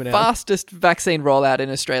argument out. Fastest vaccine rollout in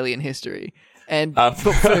Australian history. And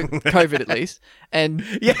for COVID at least. And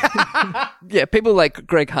yeah, people like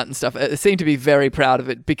Greg Hunt and stuff seem to be very proud of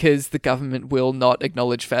it because the government will not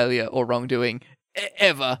acknowledge failure or wrongdoing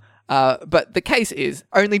ever. But the case is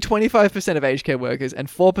only 25% of aged care workers and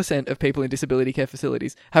 4% of people in disability care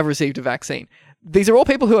facilities have received a vaccine. These are all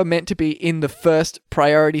people who are meant to be in the first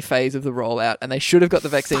priority phase of the rollout, and they should have got the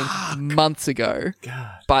vaccine months ago.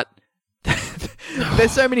 God. But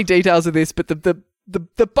there's so many details of this, but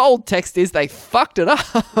the bold text is they fucked it up.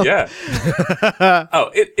 Yeah.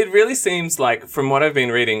 It really seems like, from what I've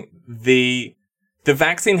been reading, the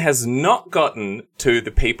vaccine has not gotten to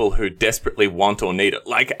the people who desperately want or need it,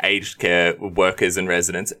 like aged care workers and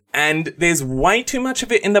residents. And there's way too much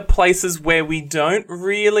of it in the places where we don't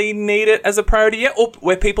really need it as a priority yet, or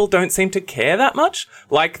where people don't seem to care that much,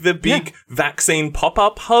 like the big vaccine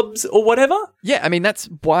pop-up hubs or whatever. Yeah, I mean, that's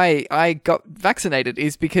why I got vaccinated,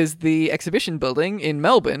 is because the exhibition building in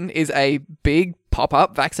Melbourne is a big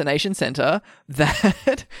pop-up vaccination centre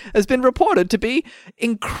that has been reported to be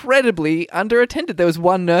incredibly underattended. There was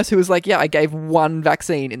one nurse who was like, yeah, I gave one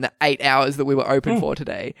vaccine in the 8 hours that we were open for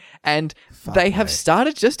today. And they have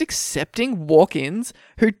started just accepting walk-ins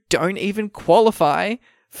who don't even qualify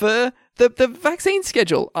for the vaccine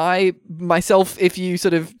schedule. I, myself, if you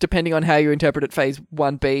sort of, depending on how you interpret it, phase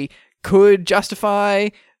 1B, could justify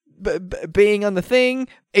being on the thing.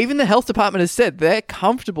 Even the health department has said they're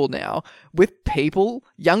comfortable now with people,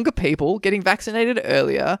 younger people, getting vaccinated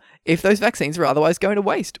earlier if those vaccines are otherwise going to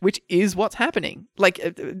waste, which is what's happening. Like,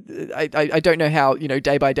 I don't know how,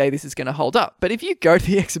 day by day this is going to hold up, but if you go to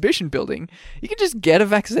the exhibition building, you can just get a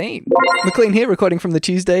vaccine. McLean here, recording from the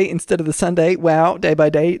Tuesday instead of the Sunday. Wow, day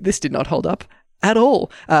by day, this did not hold up at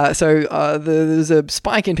all. There's a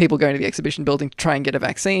spike in people going to the exhibition building to try and get a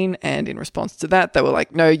vaccine, and in response to that, they were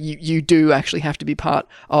like, no, you do actually have to be part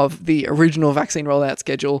of the original vaccine rollout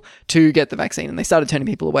schedule to get the vaccine, and they started turning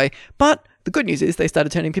people away. But the good news is they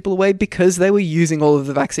started turning people away because they were using all of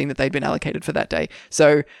the vaccine that they'd been allocated for that day.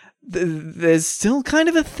 So there's still kind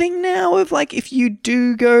of a thing now of like, if you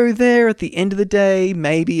do go there at the end of the day,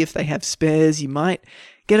 maybe if they have spares, you might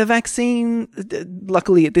get a vaccine.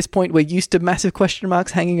 Luckily, at this point, we're used to massive question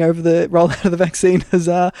marks hanging over the rollout of the vaccine.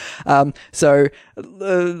 Huzzah!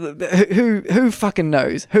 Who fucking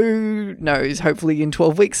knows? Who knows? Hopefully, in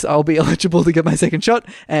 12 weeks, I'll be eligible to get my second shot,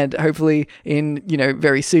 and hopefully, in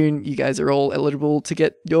very soon, you guys are all eligible to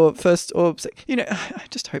get your first. I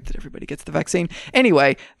just hope that everybody gets the vaccine.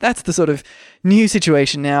 Anyway, that's the sort of new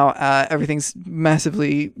situation now. Everything's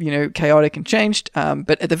massively, chaotic and changed.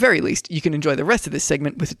 But at the very least, you can enjoy the rest of this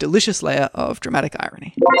segment with a delicious layer of dramatic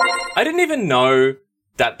irony. I didn't even know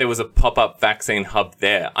that there was a pop-up vaccine hub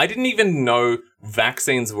there. I didn't even know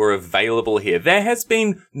vaccines were available here. There has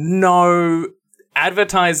been no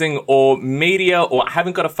advertising or media, or I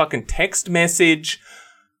haven't got a fucking text message.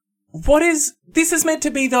 This is meant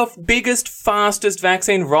to be the biggest, fastest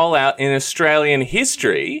vaccine rollout in Australian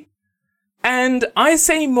history. And I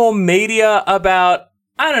see more media about,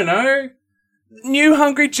 I don't know, new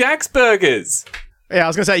Hungry Jack's burgers. Yeah, I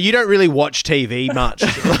was going to say, you don't really watch TV much.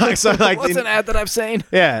 What's an ad that I've seen?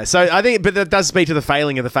 Yeah, so I think, but that does speak to the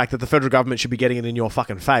failing of the fact that the federal government should be getting it in your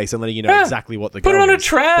fucking face and letting you know exactly what the Put it on a is.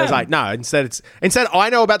 tram. It's like, no, instead I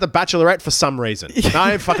know about The Bachelorette for some reason.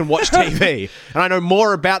 I don't fucking watch TV. And I know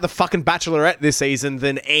more about the fucking Bachelorette this season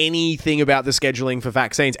than anything about the scheduling for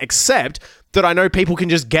vaccines, except that I know people can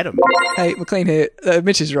just get them. Hey, McLean here.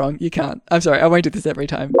 Mitch is wrong. You can't. I'm sorry. I won't do this every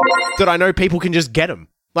time. That I know people can just get them.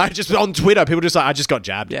 Like, just on Twitter, people just like, I just got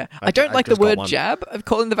jabbed. Yeah. I don't like the word jab. Of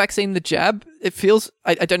calling the vaccine the jab. It feels,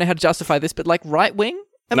 I don't know how to justify this, but like right wing?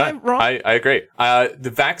 Am I wrong? I agree. The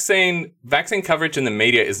vaccine coverage in the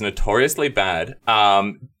media is notoriously bad.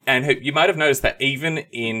 And you might have noticed that even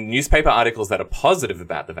in newspaper articles that are positive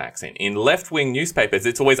about the vaccine, in left-wing newspapers,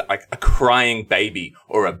 it's always like a crying baby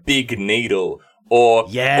or a big needle or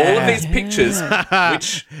all of these pictures,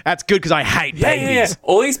 which... That's good because I hate babies. Yeah.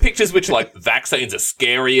 All these pictures which like, vaccines are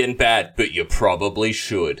scary and bad, but you probably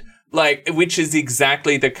should. Like, which is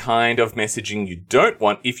exactly the kind of messaging you don't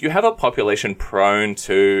want if you have a population prone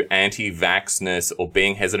to anti-vaxness or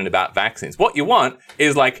being hesitant about vaccines. What you want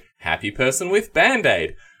is like, happy person with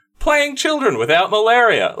Band-Aid, playing children without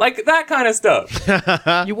malaria, like that kind of stuff.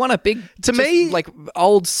 You want a big, like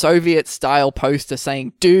old Soviet-style poster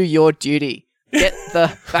saying, do your duty. Get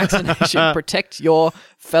the vaccination. Protect your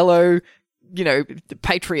fellow,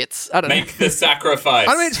 patriots. I don't know. Make the sacrifice.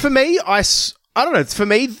 I mean, it's for me, I don't know. It's for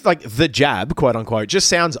me, like the jab, quote unquote, just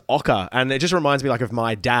sounds ochre. And it just reminds me like of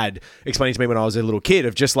my dad explaining to me when I was a little kid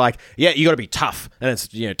of just like, yeah, you got to be tough. And it's,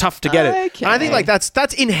 tough to get it. Okay. And I think like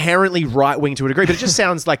that's inherently right wing to a degree, but it just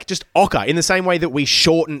sounds like just ochre in the same way that we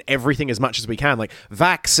shorten everything as much as we can. Like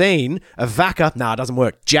vaccine, a vaca, nah, it doesn't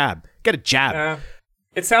work. Jab. Get a jab.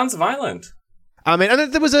 It sounds violent. I mean,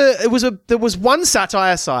 and there was one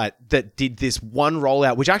satire site that did this one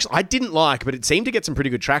rollout, which actually I didn't like, but it seemed to get some pretty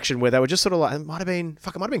good traction where they were just sort of like, it might have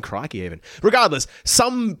been Crikey even. Regardless,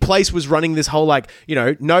 some place was running this whole like,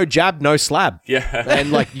 no jab, no slab. Yeah.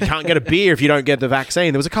 And like, you can't get a beer if you don't get the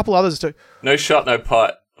vaccine. There was a couple others too. No shot, no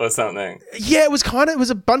pot. Or something. Yeah, it was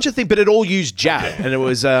a bunch of things, but it all used jab, and it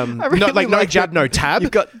was no jab, no tab. You've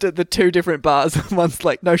got the two different bars. One's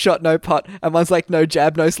like no shot, no pot, and one's like no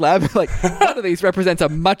jab, no slab. Like one of these represents a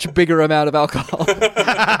much bigger amount of alcohol.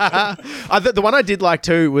 The one I did like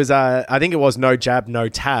too was I think it was no jab, no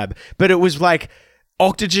tab, but it was like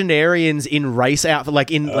octogenarians in race outfit, like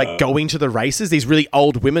going to the races, these really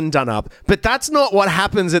old women done up. But that's not what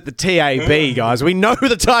happens at the TAB, guys. We know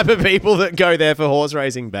the type of people that go there for horse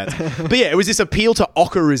racing bets. But yeah, it was this appeal to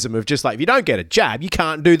ochreism of just like, if you don't get a jab, you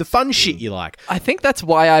can't do the fun shit you like. I think that's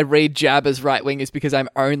why I read jab as right wing, is because I'm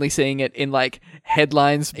only seeing it in like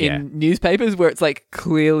headlines in newspapers where it's like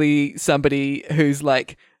clearly somebody who's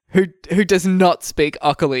like, who does not speak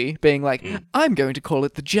ockerly, being like, I'm going to call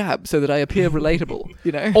it the jab so that I appear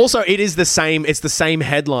relatable, Also, it's the same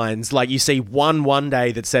headlines. Like you see one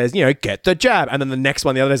day that says, get the jab. And then the next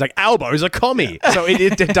one, the other day is like, Albo's a commie. Yeah. So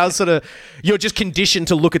it does sort of, you're just conditioned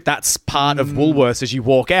to look at that part of Woolworths as you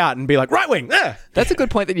walk out and be like, right wing. That's a good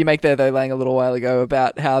point that you make there, though, Lang, a little while ago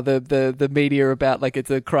about how the media about like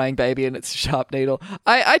it's a crying baby and it's a sharp needle.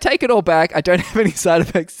 I take it all back. I don't have any side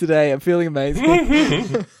effects today. I'm feeling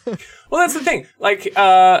amazing. Well, that's the thing. Like,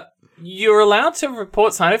 you're allowed to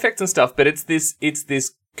report side effects and stuff, but it's this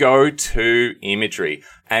go-to imagery.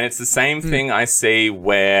 And it's the same thing I see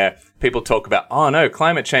where people talk about, oh no,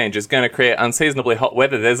 climate change is going to create unseasonably hot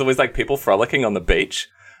weather. There's always like people frolicking on the beach.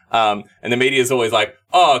 And the media is always like,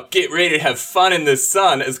 oh, get ready to have fun in the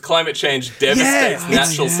sun as climate change devastates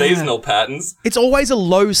natural seasonal patterns. It's always a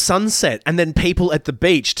low sunset and then people at the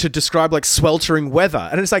beach to describe like sweltering weather.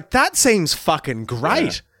 And it's like, that seems fucking great.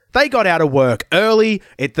 Yeah. They got out of work early.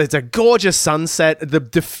 There's a gorgeous sunset. The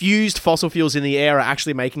diffused fossil fuels in the air are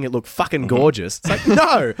actually making it look fucking gorgeous. It's like,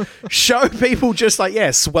 no, show people just like,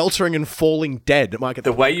 sweltering and falling dead. It might get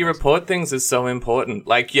the way you report things is so important.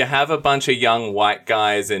 Like, you have a bunch of young white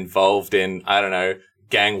guys involved in, I don't know,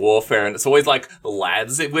 gang warfare, and it's always like,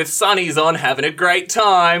 lads with sunnies on having a great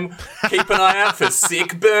time. Keep an eye out for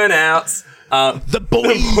sick burnouts. The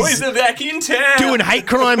boys are back in town. Doing hate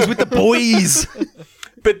crimes with the boys.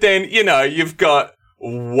 But then, you know, you've got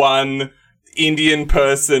one Indian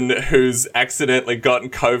person who's accidentally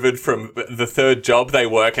gotten COVID from the third job they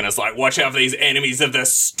work, and it's like, watch out for these enemies of the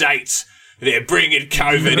state. They're bringing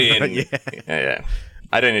COVID in. Yeah.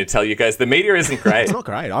 I don't need to tell you guys, the media isn't great. It's not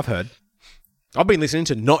great, I've heard. I've been listening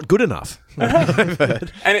to Not Good Enough. I've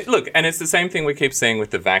heard. And it's the same thing we keep seeing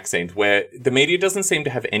with the vaccines, where the media doesn't seem to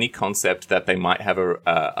have any concept that they might have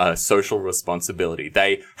a social responsibility.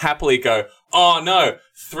 They happily go, oh no,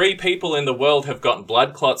 3 people in the world have gotten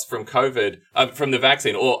blood clots from COVID, from the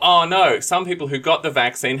vaccine. Or, oh no, some people who got the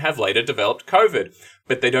vaccine have later developed COVID.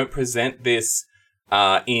 But they don't present this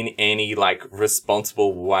in any like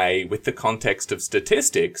responsible way with the context of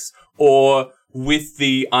statistics, or with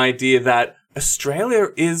the idea that Australia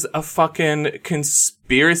is a fucking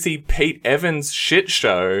conspiracy Pete Evans shit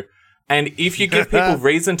show. And if you give people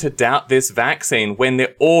reason to doubt this vaccine when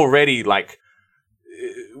they're already like,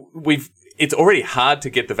 it's already hard to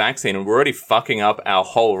get the vaccine and we're already fucking up our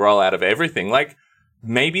whole rollout of everything. Like,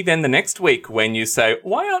 maybe then the next week when you say,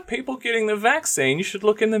 why aren't people getting the vaccine? You should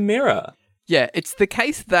look in the mirror. Yeah, it's the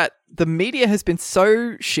case that the media has been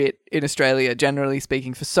so shit in Australia, generally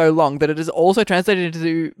speaking, for so long that it has also translated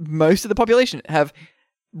into most of the population have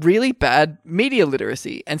really bad media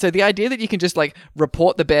literacy. And so the idea that you can just like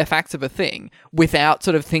report the bare facts of a thing without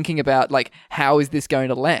sort of thinking about like, how is this going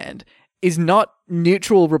to land, is not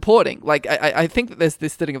neutral reporting. Like, I think that there's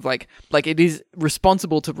this thing of like it is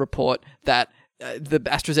responsible to report that the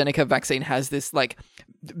AstraZeneca vaccine has this like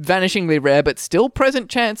vanishingly rare but still present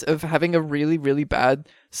chance of having a really, really bad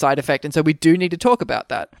side effect. And so we do need to talk about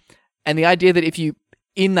that. And the idea that if you,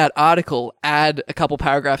 in that article, add a couple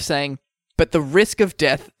paragraphs saying, but the risk of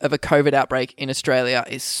death of a COVID outbreak in Australia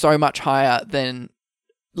is so much higher than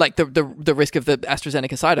like the risk of the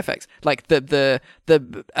AstraZeneca side effects, like the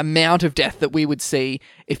amount of death that we would see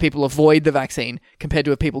if people avoid the vaccine compared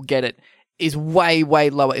to if people get it is way, way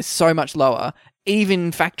lower, is so much lower,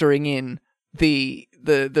 even factoring in the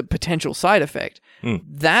potential side effect.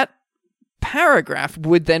 That paragraph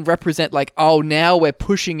would then represent like, oh, now we're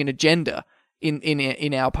pushing an agenda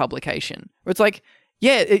in our publication. Where it's like,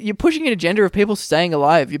 yeah, you're pushing an agenda of people staying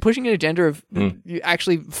alive. You're pushing an agenda of you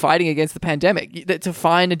actually fighting against the pandemic. It's a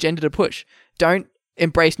fine agenda to push. Don't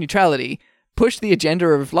embrace neutrality. Push the agenda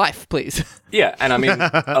of life, please. Yeah, and I mean,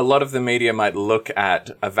 a lot of the media might look at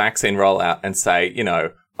a vaccine rollout and say, you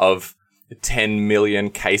know, of 10 million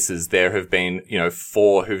cases, there have been,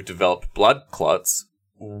 4 who've developed blood clots.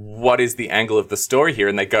 What is the angle of the story here?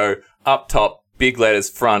 And they go up top, big letters,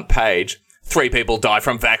 front page, 3 people die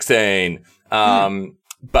from vaccine.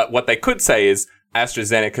 But what they could say is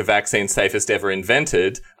AstraZeneca vaccine safest ever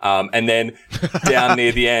invented. And then down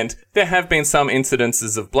near the end, there have been some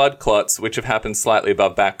incidences of blood clots, which have happened slightly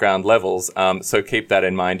above background levels. So keep that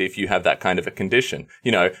in mind if you have that kind of a condition.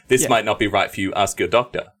 This might not be right for you. Ask your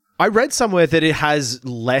doctor. I read somewhere that it has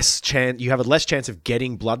less chance. You have a less chance of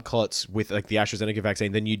getting blood clots with like the AstraZeneca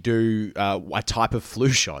vaccine than you do a type of flu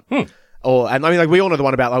shot. And I mean, like, we all know the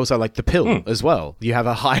one about also like the pill as well. You have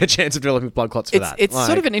a higher chance of developing blood clots for that. It's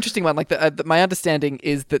sort of an interesting one. Like, my understanding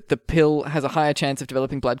is that the pill has a higher chance of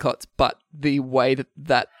developing blood clots, but the way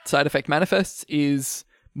that side effect manifests is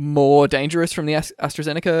more dangerous from the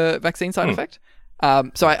AstraZeneca vaccine side effect.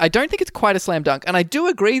 So I don't think it's quite a slam dunk. And I do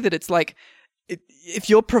agree that it's like,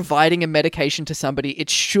 if you're providing a medication to somebody, it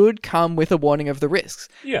should come with a warning of the risks.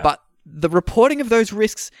 Yeah. But the reporting of those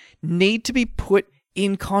risks need to be put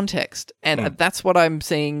in context. And that's what I'm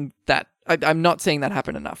seeing that I'm not seeing that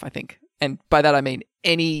happen enough, I think. And by that, I mean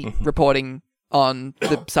any reporting on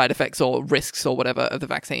the side effects or risks or whatever of the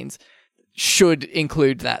vaccines should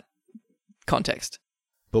include that context.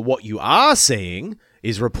 But what you are seeing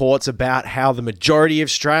is reports about how the majority of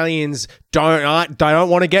Australians don't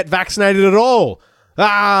want to get vaccinated at all.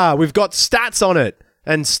 We've got stats on it.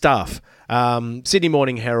 and stuff. Sydney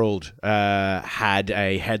Morning Herald had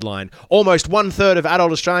a headline: almost 1/3 of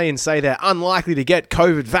adult Australians say they're unlikely to get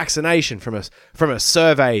COVID vaccination from a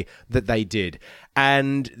survey that they did.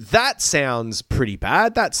 And that sounds pretty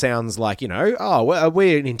bad. That sounds like,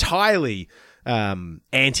 we're an entirely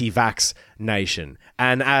anti-vax nation.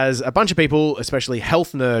 And as a bunch of people, especially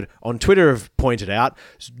Health Nerd on Twitter, have pointed out,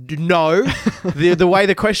 no, the way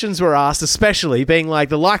the questions were asked, especially being like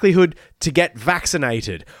the likelihood to get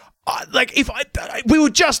vaccinated. We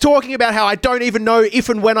were just talking about how I don't even know if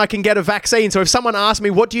and when I can get a vaccine. So if someone asked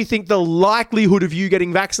me, what do you think the likelihood of you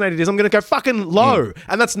getting vaccinated is? I'm going to go fucking low.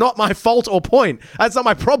 And that's not my fault or point. That's not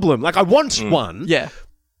my problem. Like, I want one. Yeah.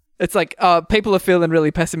 It's like, people are feeling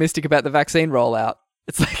really pessimistic about the vaccine rollout.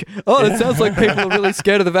 It's like, it sounds like people are really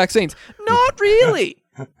scared of the vaccines. Not really.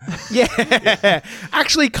 Yeah.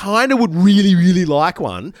 Actually kind of would really, really like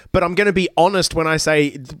one, but I'm going to be honest when I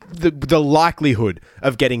say the likelihood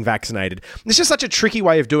of getting vaccinated. It's just such a tricky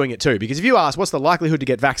way of doing it too, because if you ask what's the likelihood to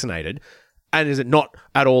get vaccinated, and is it not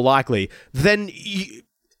at all likely, then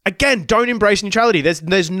again, don't embrace neutrality.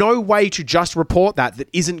 There's no way to just report that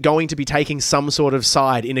isn't going to be taking some sort of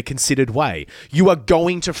side in a considered way. You are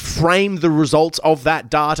going to frame the results of that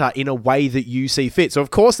data in a way that you see fit. So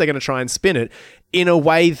of course they're going to try and spin it in a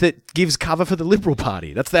way that gives cover for the Liberal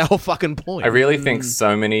Party. That's their whole fucking point. I really think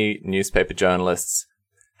so many newspaper journalists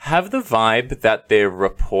have the vibe that they're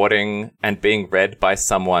reporting and being read by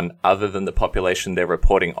someone other than the population they're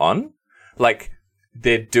reporting on. Like,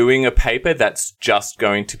 they're doing a paper that's just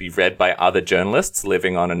going to be read by other journalists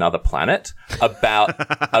living on another planet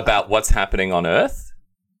about what's happening on Earth,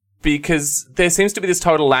 because there seems to be this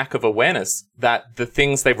total lack of awareness that the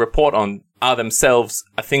things they report on are themselves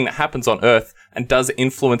a thing that happens on Earth and does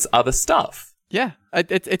influence other stuff. Yeah,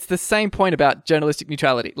 it's the same point about journalistic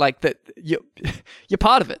neutrality, like that you're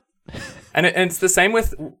part of it. And it's the same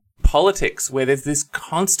with politics, where there's this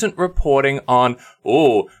constant reporting on,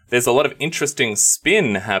 there's a lot of interesting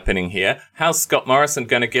spin happening here. How's Scott Morrison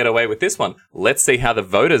going to get away with this one? Let's see how the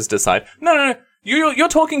voters decide. No. You're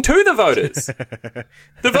talking to the voters.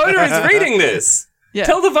 The voter is reading this. Yeah.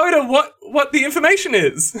 Tell the voter what the information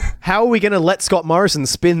is. How are we going to let Scott Morrison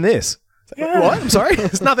spin this? Yeah. What? I'm sorry?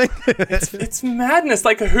 It's nothing. It's madness.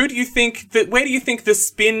 Like, where do you think the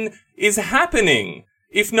spin is happening?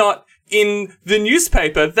 If not in the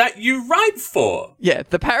newspaper that you write for. Yeah,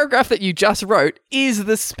 the paragraph that you just wrote is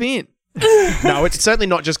the spin. No, it's certainly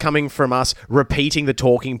not just coming from us repeating the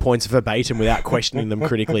talking points verbatim without questioning them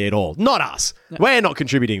critically at all. Not us. No. We're not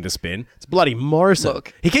contributing to spin. It's bloody Morrison.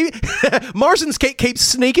 Look. Morrison keeps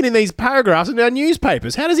sneaking in these paragraphs in our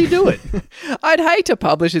newspapers. How does he do it? I'd hate to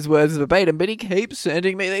publish his words verbatim, but he keeps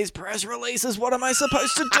sending me these press releases. What am I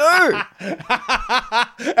supposed to do?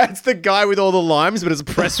 That's the guy with all the limes, but it's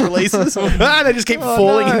press releases. They just keep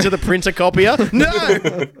falling into the printer copier.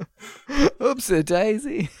 No!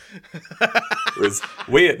 Oops-a-daisy.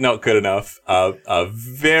 We at Not Good Enough are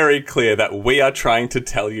very clear that we are trying to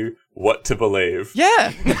tell you what to believe.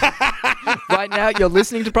 Yeah. Right now, you're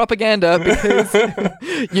listening to propaganda because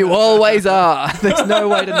you always are. There's no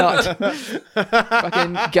way to not.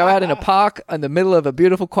 Fucking go out in a park in the middle of a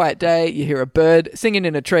beautiful, quiet day. You hear a bird singing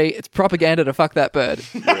in a tree. It's propaganda to fuck that bird.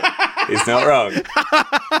 Yeah. He's not wrong.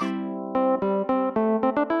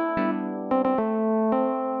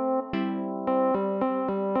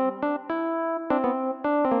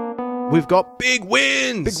 We've got big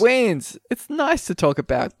wins. Big wins. It's nice to talk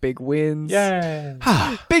about big wins.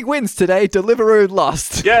 Yeah. Big wins today. Deliveroo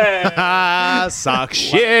lost. Yeah. Suck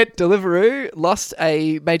shit. Deliveroo lost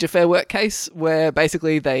a major Fair Work case where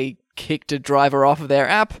basically they kicked a driver off of their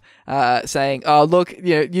app, saying, look,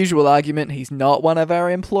 usual argument, he's not one of our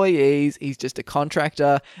employees, he's just a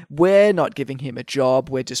contractor, we're not giving him a job,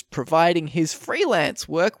 we're just providing his freelance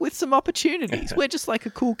work with some opportunities, we're just like a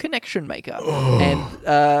cool connection maker.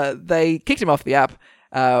 And they kicked him off the app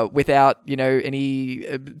without any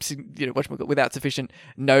without sufficient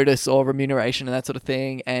notice or remuneration and that sort of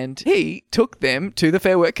thing, and he took them to the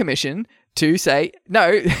Fair Work Commission to say,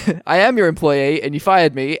 no, I am your employee and you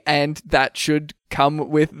fired me, and that should come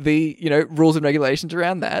with the, rules and regulations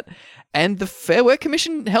around that. And the Fair Work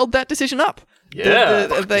Commission held that decision up. Yeah.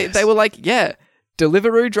 They were like, yeah,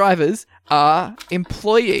 Deliveroo drivers are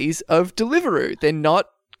employees of Deliveroo. They're not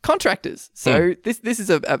contractors. So this is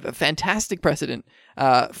a fantastic precedent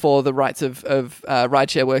for the rights of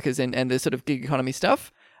rideshare workers and the sort of gig economy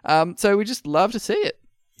stuff. So we just love to see it.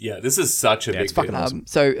 Yeah, this is such a big deal. Awesome.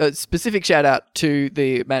 So a specific shout out to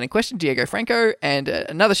the man in question, Diego Franco, and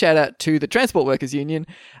another shout out to the Transport Workers Union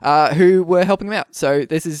who were helping him out. So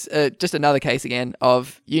this is just another case again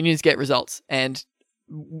of unions get results. And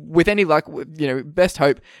with any luck, best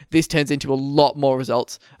hope, this turns into a lot more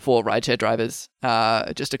results for rideshare drivers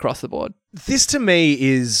just across the board. This to me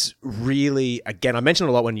is really, again, I mention it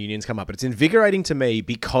a lot when unions come up, but it's invigorating to me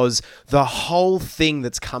because the whole thing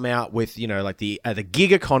that's come out with, like the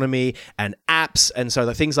gig economy and apps, and so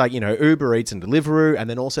the things like, Uber Eats and Deliveroo, and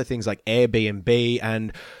then also things like Airbnb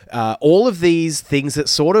and all of these things that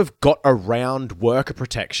sort of got around worker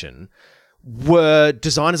protection were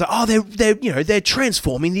designed as they're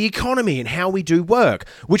transforming the economy and how we do work,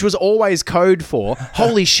 which was always code for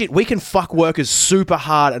holy shit, we can fuck workers super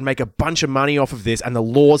hard and make a bunch of money off of this, and the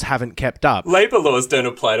laws haven't kept up. Labor laws don't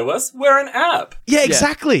apply to us. We're an app. Yeah,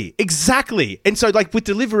 exactly. And so like with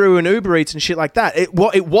Deliveroo and Uber Eats and shit like that, it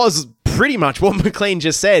was pretty much what McLean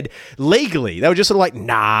just said legally. They were just sort of like,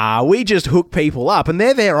 nah, we just hook people up and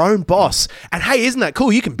they're their own boss. And hey, isn't that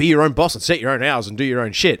cool? You can be your own boss and set your own hours and do your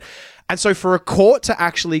own shit. And so for a court to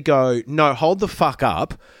actually go, no, hold the fuck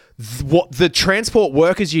up, what the Transport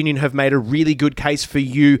Workers Union have made a really good case for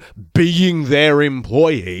you being their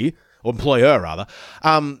employee, or employer rather,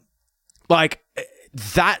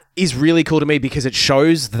 that is really cool to me because it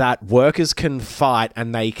shows that workers can fight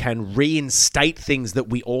and they can reinstate things that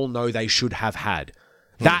we all know they should have had.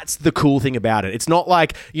 That's the cool thing about it. It's not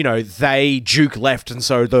like, they juke left and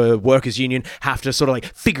so the workers' union have to sort of like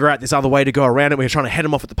figure out this other way to go around it. We're trying to head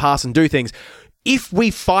them off at the pass and do things. If we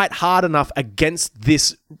fight hard enough against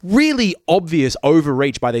this really obvious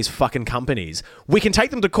overreach by these fucking companies, we can take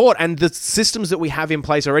them to court, and the systems that we have in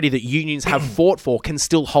place already that unions have fought for can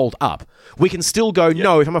still hold up. We can still go,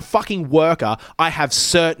 no, if I'm a fucking worker, I have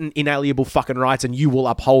certain inalienable fucking rights and you will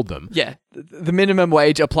uphold them. Yeah, the minimum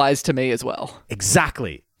wage applies to me as well.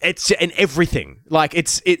 Exactly. It's in everything. Like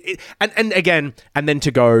and again, and then to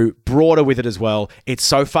go broader with it as well, it's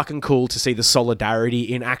so fucking cool to see the solidarity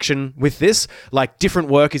in action with this. Like different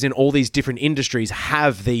workers in all these different industries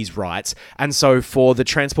have these rights. And so for the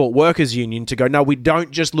Transport Workers Union to go, no, we don't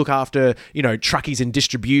just look after, truckies and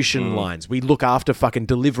distribution lines. We look after fucking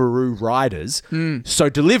Deliveroo riders. So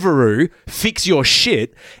Deliveroo, fix your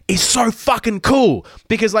shit, is so fucking cool.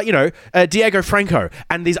 Because Diego Franco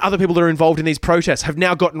and these other people that are involved in these protests have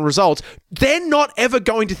now got results. They're not ever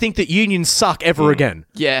going to think that unions suck ever again.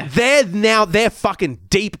 Yeah. They're fucking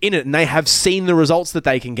deep in it and they have seen the results that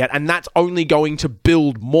they can get, and that's only going to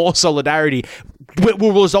build more solidarity,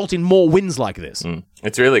 will result in more wins like this.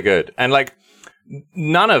 It's really good. And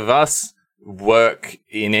none of us work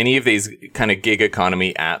in any of these kind of gig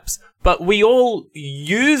economy apps, but we all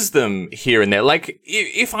use them here and there. Like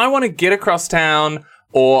if I want to get across town,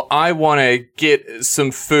 or I want to get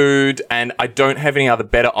some food and I don't have any other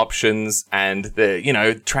better options and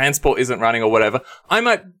the, transport isn't running or whatever, I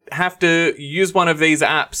might have to use one of these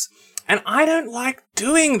apps. And I don't like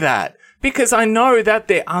doing that because I know that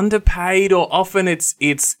they're underpaid or often it's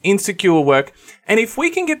insecure work. And if we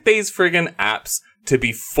can get these friggin' apps to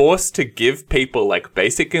be forced to give people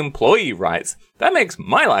basic employee rights, that makes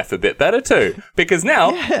my life a bit better too. Because now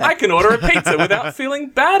I can order a pizza without feeling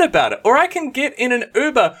bad about it. Or I can get in an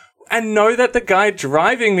Uber and know that the guy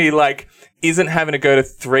driving me isn't having to go to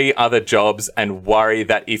 3 other jobs and worry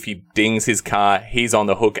that if he dings his car, he's on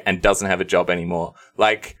the hook and doesn't have a job anymore.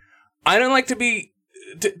 I don't like to be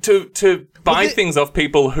to buy things off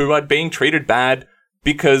people who are being treated bad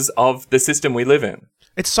because of the system we live in.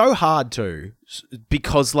 It's so hard too,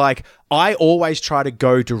 because I always try to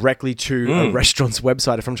go directly to a restaurant's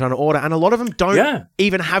website if I'm trying to order, and a lot of them don't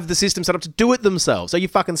even have the system set up to do it themselves. So you're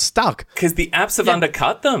fucking stuck. Because the apps have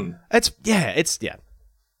undercut them.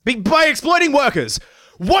 By exploiting workers.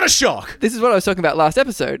 What a shock! This is what I was talking about last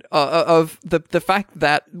episode, of the fact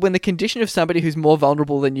that when the condition of somebody who's more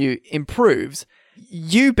vulnerable than you improves,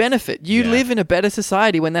 you benefit. You live in a better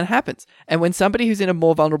society when that happens. And when somebody who's in a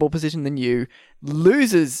more vulnerable position than you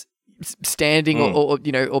loses standing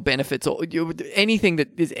or benefits or anything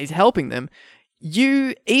that is helping them,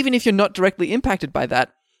 you, even if you're not directly impacted by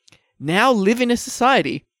that, now live in a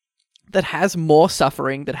society that has more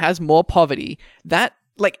suffering, that has more poverty, that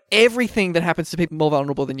everything that happens to people more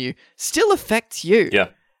vulnerable than you still affects you. Yeah.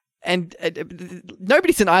 And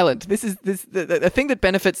nobody's an island. This is the thing that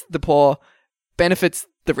benefits the poor benefits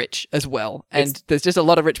the rich as well. And there's just a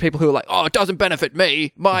lot of rich people who are like, oh, it doesn't benefit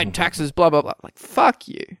me. My taxes, blah, blah, blah. Fuck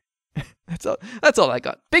you. That's all I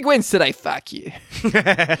got. Big wins today. Fuck you.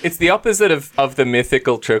 It's the opposite of the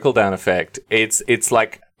mythical trickle-down effect. It's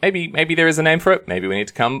maybe there is a name for it. Maybe we need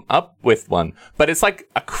to come up with one. But it's like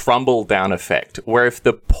a crumble-down effect, where if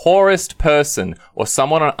the poorest person or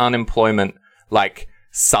someone on unemployment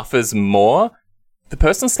suffers more, the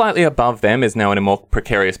person slightly above them is now in a more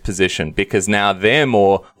precarious position because now they're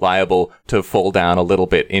more liable to fall down a little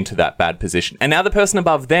bit into that bad position. And now the person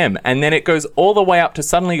above them, and then it goes all the way up to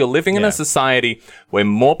suddenly you're living in a society where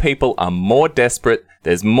more people are more desperate,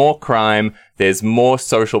 there's more crime, there's more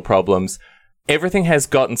social problems. Everything has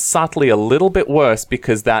gotten subtly a little bit worse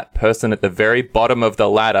because that person at the very bottom of the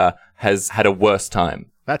ladder has had a worse time.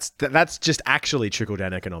 That's just actually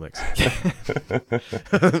trickle-down economics.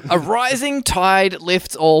 A rising tide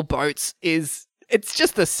lifts all boats it's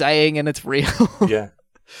just a saying and it's real. Yeah.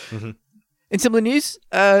 In similar news,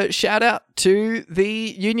 shout out to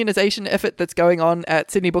the unionisation effort that's going on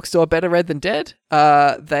at Sydney bookstore Better Read Than Dead.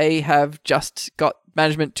 They have just got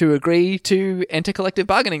management to agree to enter collective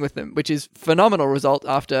bargaining with them, which is phenomenal result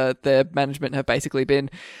after their management have basically been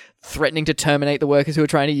threatening to terminate the workers who are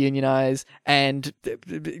trying to unionize and,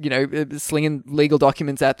 slinging legal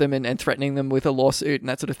documents at them and threatening them with a lawsuit and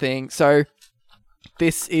that sort of thing. So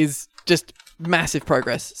this is just massive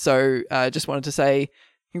progress. So just wanted to say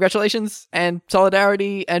congratulations and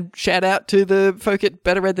solidarity and shout out to the folk at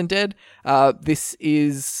Better Read Than Dead. This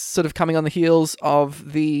is sort of coming on the heels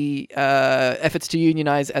of the efforts to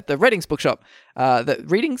unionize at the Readings bookshop. The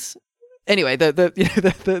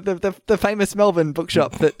famous Melbourne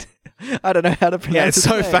bookshop that I don't know how to pronounce. Yeah, it's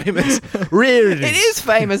so name. famous. Readings. It is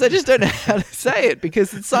famous. I just don't know how to say it because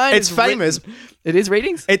the sign It's is famous. It is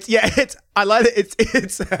Readings. I like it.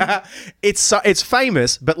 It's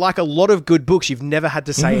famous, but like a lot of good books, you've never had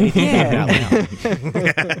to say anything about it out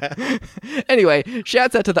loud. Anyway,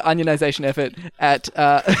 shouts out to the unionization effort at.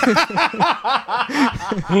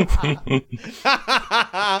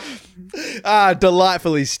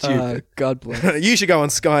 Delightfully stupid. God bless. You should go on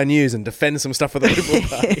Sky News and defend some stuff for the Liberal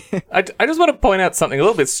Party. I just want to point out something a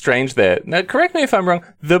little bit strange there. Now, correct me if I'm wrong.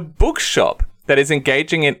 The bookshop that is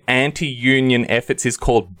engaging in anti-union efforts is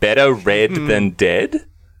called Better Read Than Dead?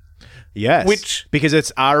 Yes. Because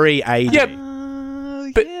it's READ. Yeah,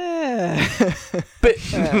 but- Yeah. but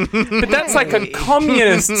that's like a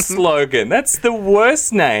communist slogan. That's the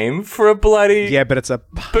worst name for a bloody Yeah, but it's a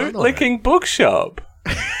pun on it. bootlicking bookshop.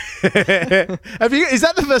 Is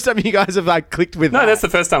that the first time you guys have clicked with No, that? that's the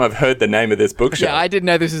first time I've heard the name of this bookshop. Yeah, I didn't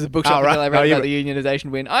know this was a bookshop Oh, right. until I read Oh, about the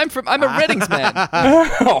unionization win. I'm a Readings man.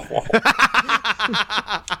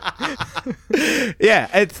 Yeah,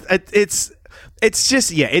 it's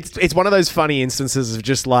just it's one of those funny instances of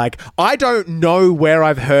just I don't know where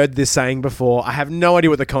I've heard this saying before. I have no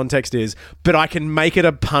idea what the context is, but I can make it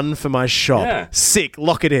a pun for my shop. Yeah. Sick,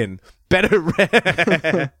 lock it in.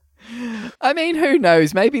 Better I mean, who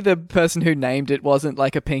knows? Maybe the person who named it wasn't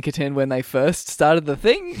like a Pinkerton when they first started the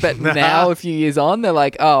thing, but now, a few years on, they're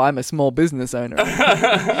like, oh, I'm a small business owner.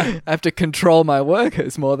 I have to control my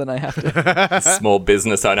workers more than I have to. Small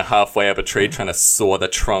business owner halfway up a tree trying to saw the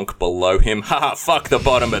trunk below him. Haha, fuck the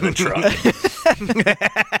bottom of the trunk.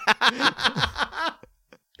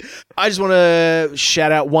 I just want to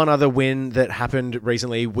shout out one other win that happened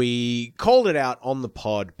recently. We called it out on the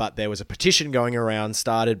pod, but there was a petition going around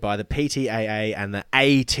started by the PTAA and the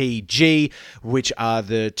ATG, which are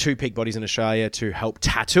the two peak bodies in Australia to help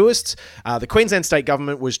tattooists. The Queensland state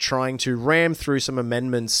government was trying to ram through some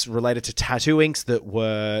amendments related to tattoo inks that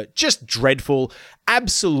were just dreadful,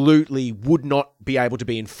 absolutely would not be able to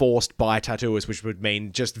be enforced by tattooists, which would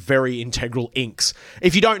mean just very integral inks.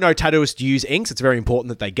 If you don't know tattooists use inks, it's very important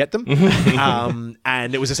that they get them.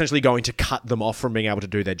 And it was essentially going to cut them off from being able to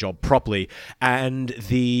do their job properly. And like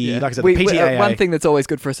I said, the PTAA... one thing that's always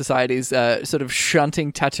good for a society is sort of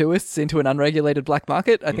shunting tattooists into an unregulated black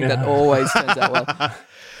market. I think that always turns out well.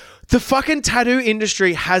 The fucking tattoo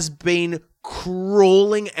industry has been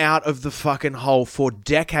crawling out of the fucking hole for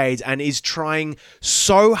decades and is trying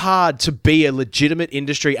so hard to be a legitimate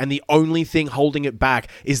industry, and the only thing holding it back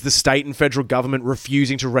is the state and federal government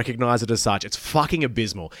refusing to recognize it as such. It's fucking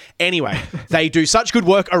abysmal. Anyway, they do such good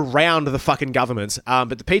work around the fucking governments,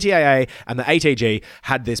 but the PTAA and the ATG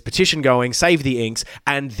had this petition going, Save the Inks,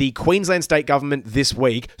 and the Queensland state government this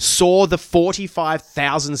week saw the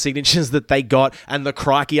 45,000 signatures that they got and the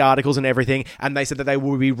crikey articles and everything, and they said that they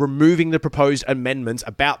will be removing the proposed amendments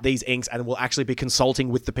about these inks and will actually be consulting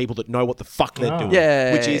with the people that know what the fuck they're doing.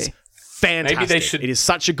 Yay. Which is fantastic. Maybe they should... It is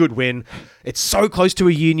such a good win. It's so close to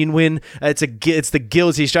a union win. It's the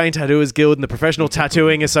guilds, the Australian Tattooers Guild and the Professional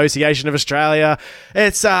Tattooing Association of Australia.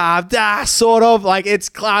 It's sort of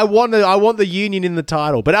I want the union in the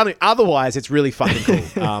title, but otherwise it's really fucking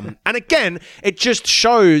cool. And again, it just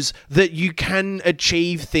shows that you can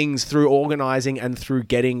achieve things through organizing and through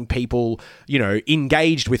getting people,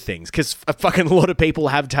 engaged with things, because a fucking lot of people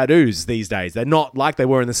have tattoos these days. They're not like they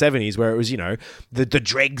were in the 70s where it was, the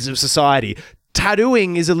dregs of society.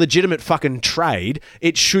 tattooing is a legitimate fucking trade.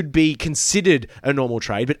 It should be considered a normal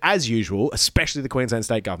trade. But as usual, especially the Queensland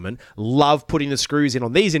state government, love putting the screws in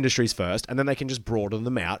on these industries first, and then they can just broaden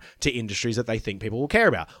them out to industries that they think people will care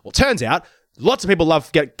about. Well, turns out lots of people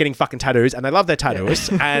love getting fucking tattoos, and they love their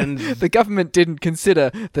tattooists. And The government didn't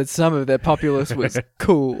consider that some of their populace was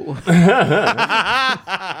cool.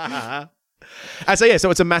 so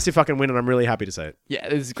it's a massive fucking win, and I'm really happy to say it. Yeah,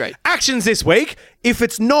 this is great. Actions this week. If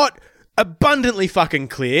it's not abundantly fucking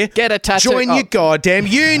clear, Get a tattoo. join your goddamn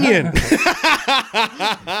union.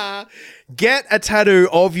 Get a tattoo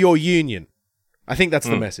of your union. I think that's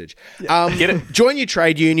the message. Get it. Join your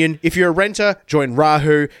trade union. If you're a renter, join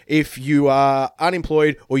Rahu. If you are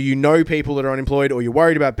unemployed, or you know people that are unemployed, or you're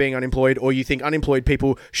worried about being unemployed, or you think unemployed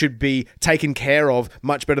people should be taken care of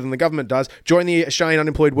much better than the government does, join the Australian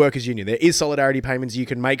Unemployed Workers Union. There is solidarity payments you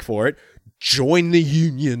can make for it. Join the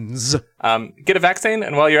unions. Get a vaccine,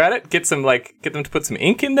 and while you're at it, get them to put some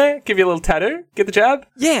ink in there, give you a little tattoo, get the jab.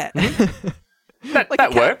 Yeah.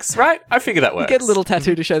 That works, right? I figure that works. Get a little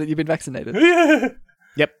tattoo to show that you've been vaccinated.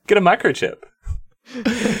 Yep. Get a microchip.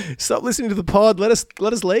 Stop listening to the pod. Let us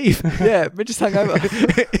leave. Yeah, Mitch just hung over.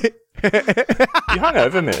 You hung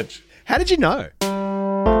over, Mitch. How did you know?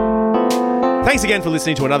 Thanks again for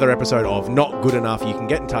listening to another episode of Not Good Enough. You can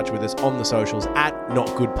get in touch with us on the socials at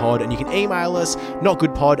NotGoodPod, and you can email us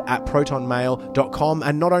notgoodpod@protonmail.com.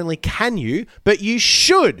 And not only can you, but you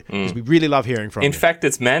should, because we really love hearing from you. In fact,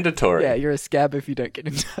 it's mandatory. Yeah, you're a scab if you don't get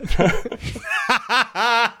in touch.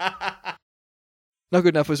 Not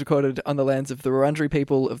Good Enough was recorded on the lands of the Wurundjeri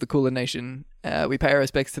people of the Kulin Nation. We pay our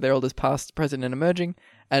respects to their elders past, present and emerging,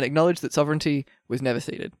 and acknowledge that sovereignty was never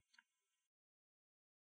ceded.